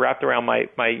that's wrapped around my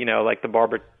like the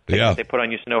barber thing that they put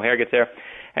on you so no hair gets there.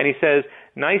 And he says,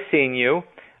 nice seeing you.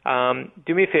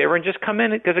 Do me a favor and just come in,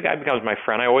 because the guy becomes my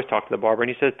friend. I always talk to the barber, and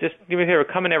he says, just do me a favor,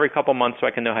 come in every couple months so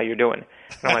I can know how you're doing.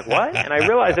 And I'm like, what? And I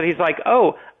realized that he's like,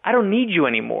 oh, I don't need you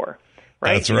anymore.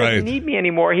 Right? That's right. He doesn't need me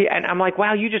anymore. And I'm like,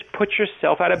 wow, you just put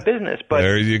yourself out of business. But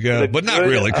there you go. But not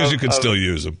really, because you can still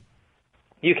use them.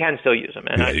 You can still use him,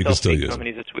 and yeah, I you can still use him, and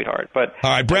he's a sweetheart. But all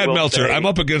right, Brad Meltzer, I'm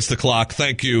up against the clock.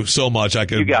 Thank you so much. I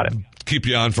could keep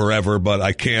you on forever, but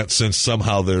I can't, since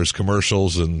somehow there's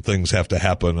commercials and things have to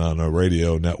happen on a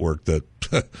radio network that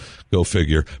go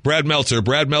figure. Brad Meltzer,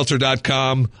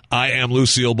 bradmeltzer.com. I Am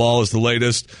Lucille Ball is the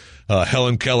latest.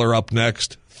 Helen Keller up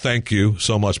next. Thank you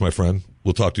so much, my friend.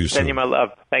 We'll talk to you soon. Send you my love.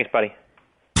 Thanks, buddy.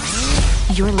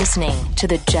 You're listening to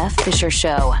The Jeff Fisher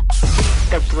Show,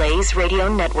 the Blaze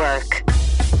Radio Network.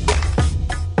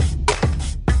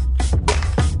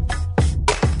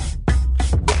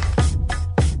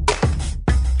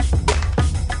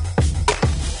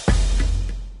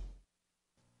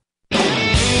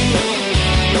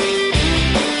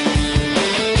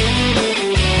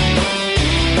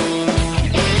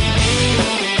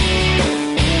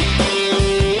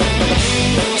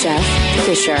 Jeff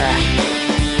Fisher.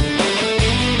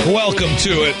 Welcome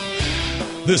to it.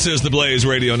 This is the Blaze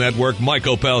Radio Network. Mike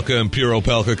Opelka and Pure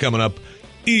Opelka coming up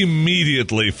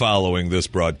immediately following this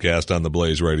broadcast on the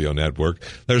Blaze Radio Network.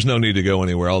 There's no need to go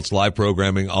anywhere else. Live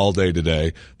programming all day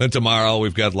today. Then tomorrow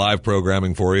we've got live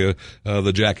programming for you.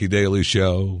 The Jackie Daly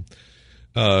Show.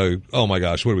 Oh my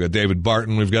gosh, what do we got? David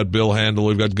Barton. We've got Bill Handel.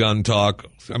 We've got Gun Talk.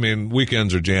 I mean,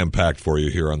 weekends are jam-packed for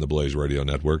you here on the Blaze Radio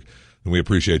Network. And we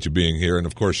appreciate you being here. And,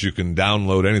 of course, you can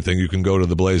download anything. You can go to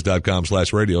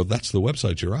theblaze.com/radio. That's the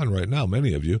website you're on right now,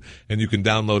 many of you. And you can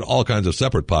download all kinds of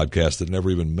separate podcasts that never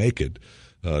even make it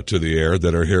to the air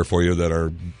that are here for you that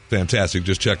are fantastic.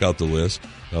 Just check out the list,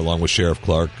 along with Sheriff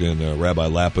Clark and Rabbi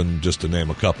Lappin, just to name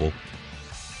a couple.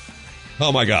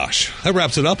 Oh, my gosh. That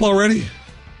wraps it up already?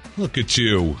 Look at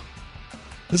you.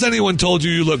 Has anyone told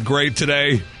you look great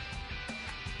today?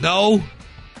 No?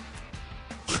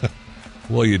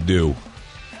 Well, you do.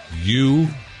 You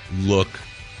look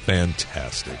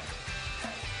fantastic.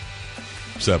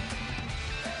 Except,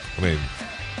 I mean,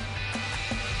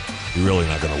 you're really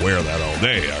not going to wear that all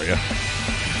day, are you?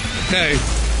 Okay,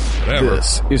 whatever.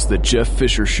 This is the Jeff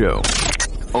Fisher Show,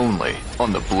 only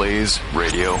on the Blaze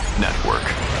Radio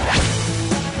Network.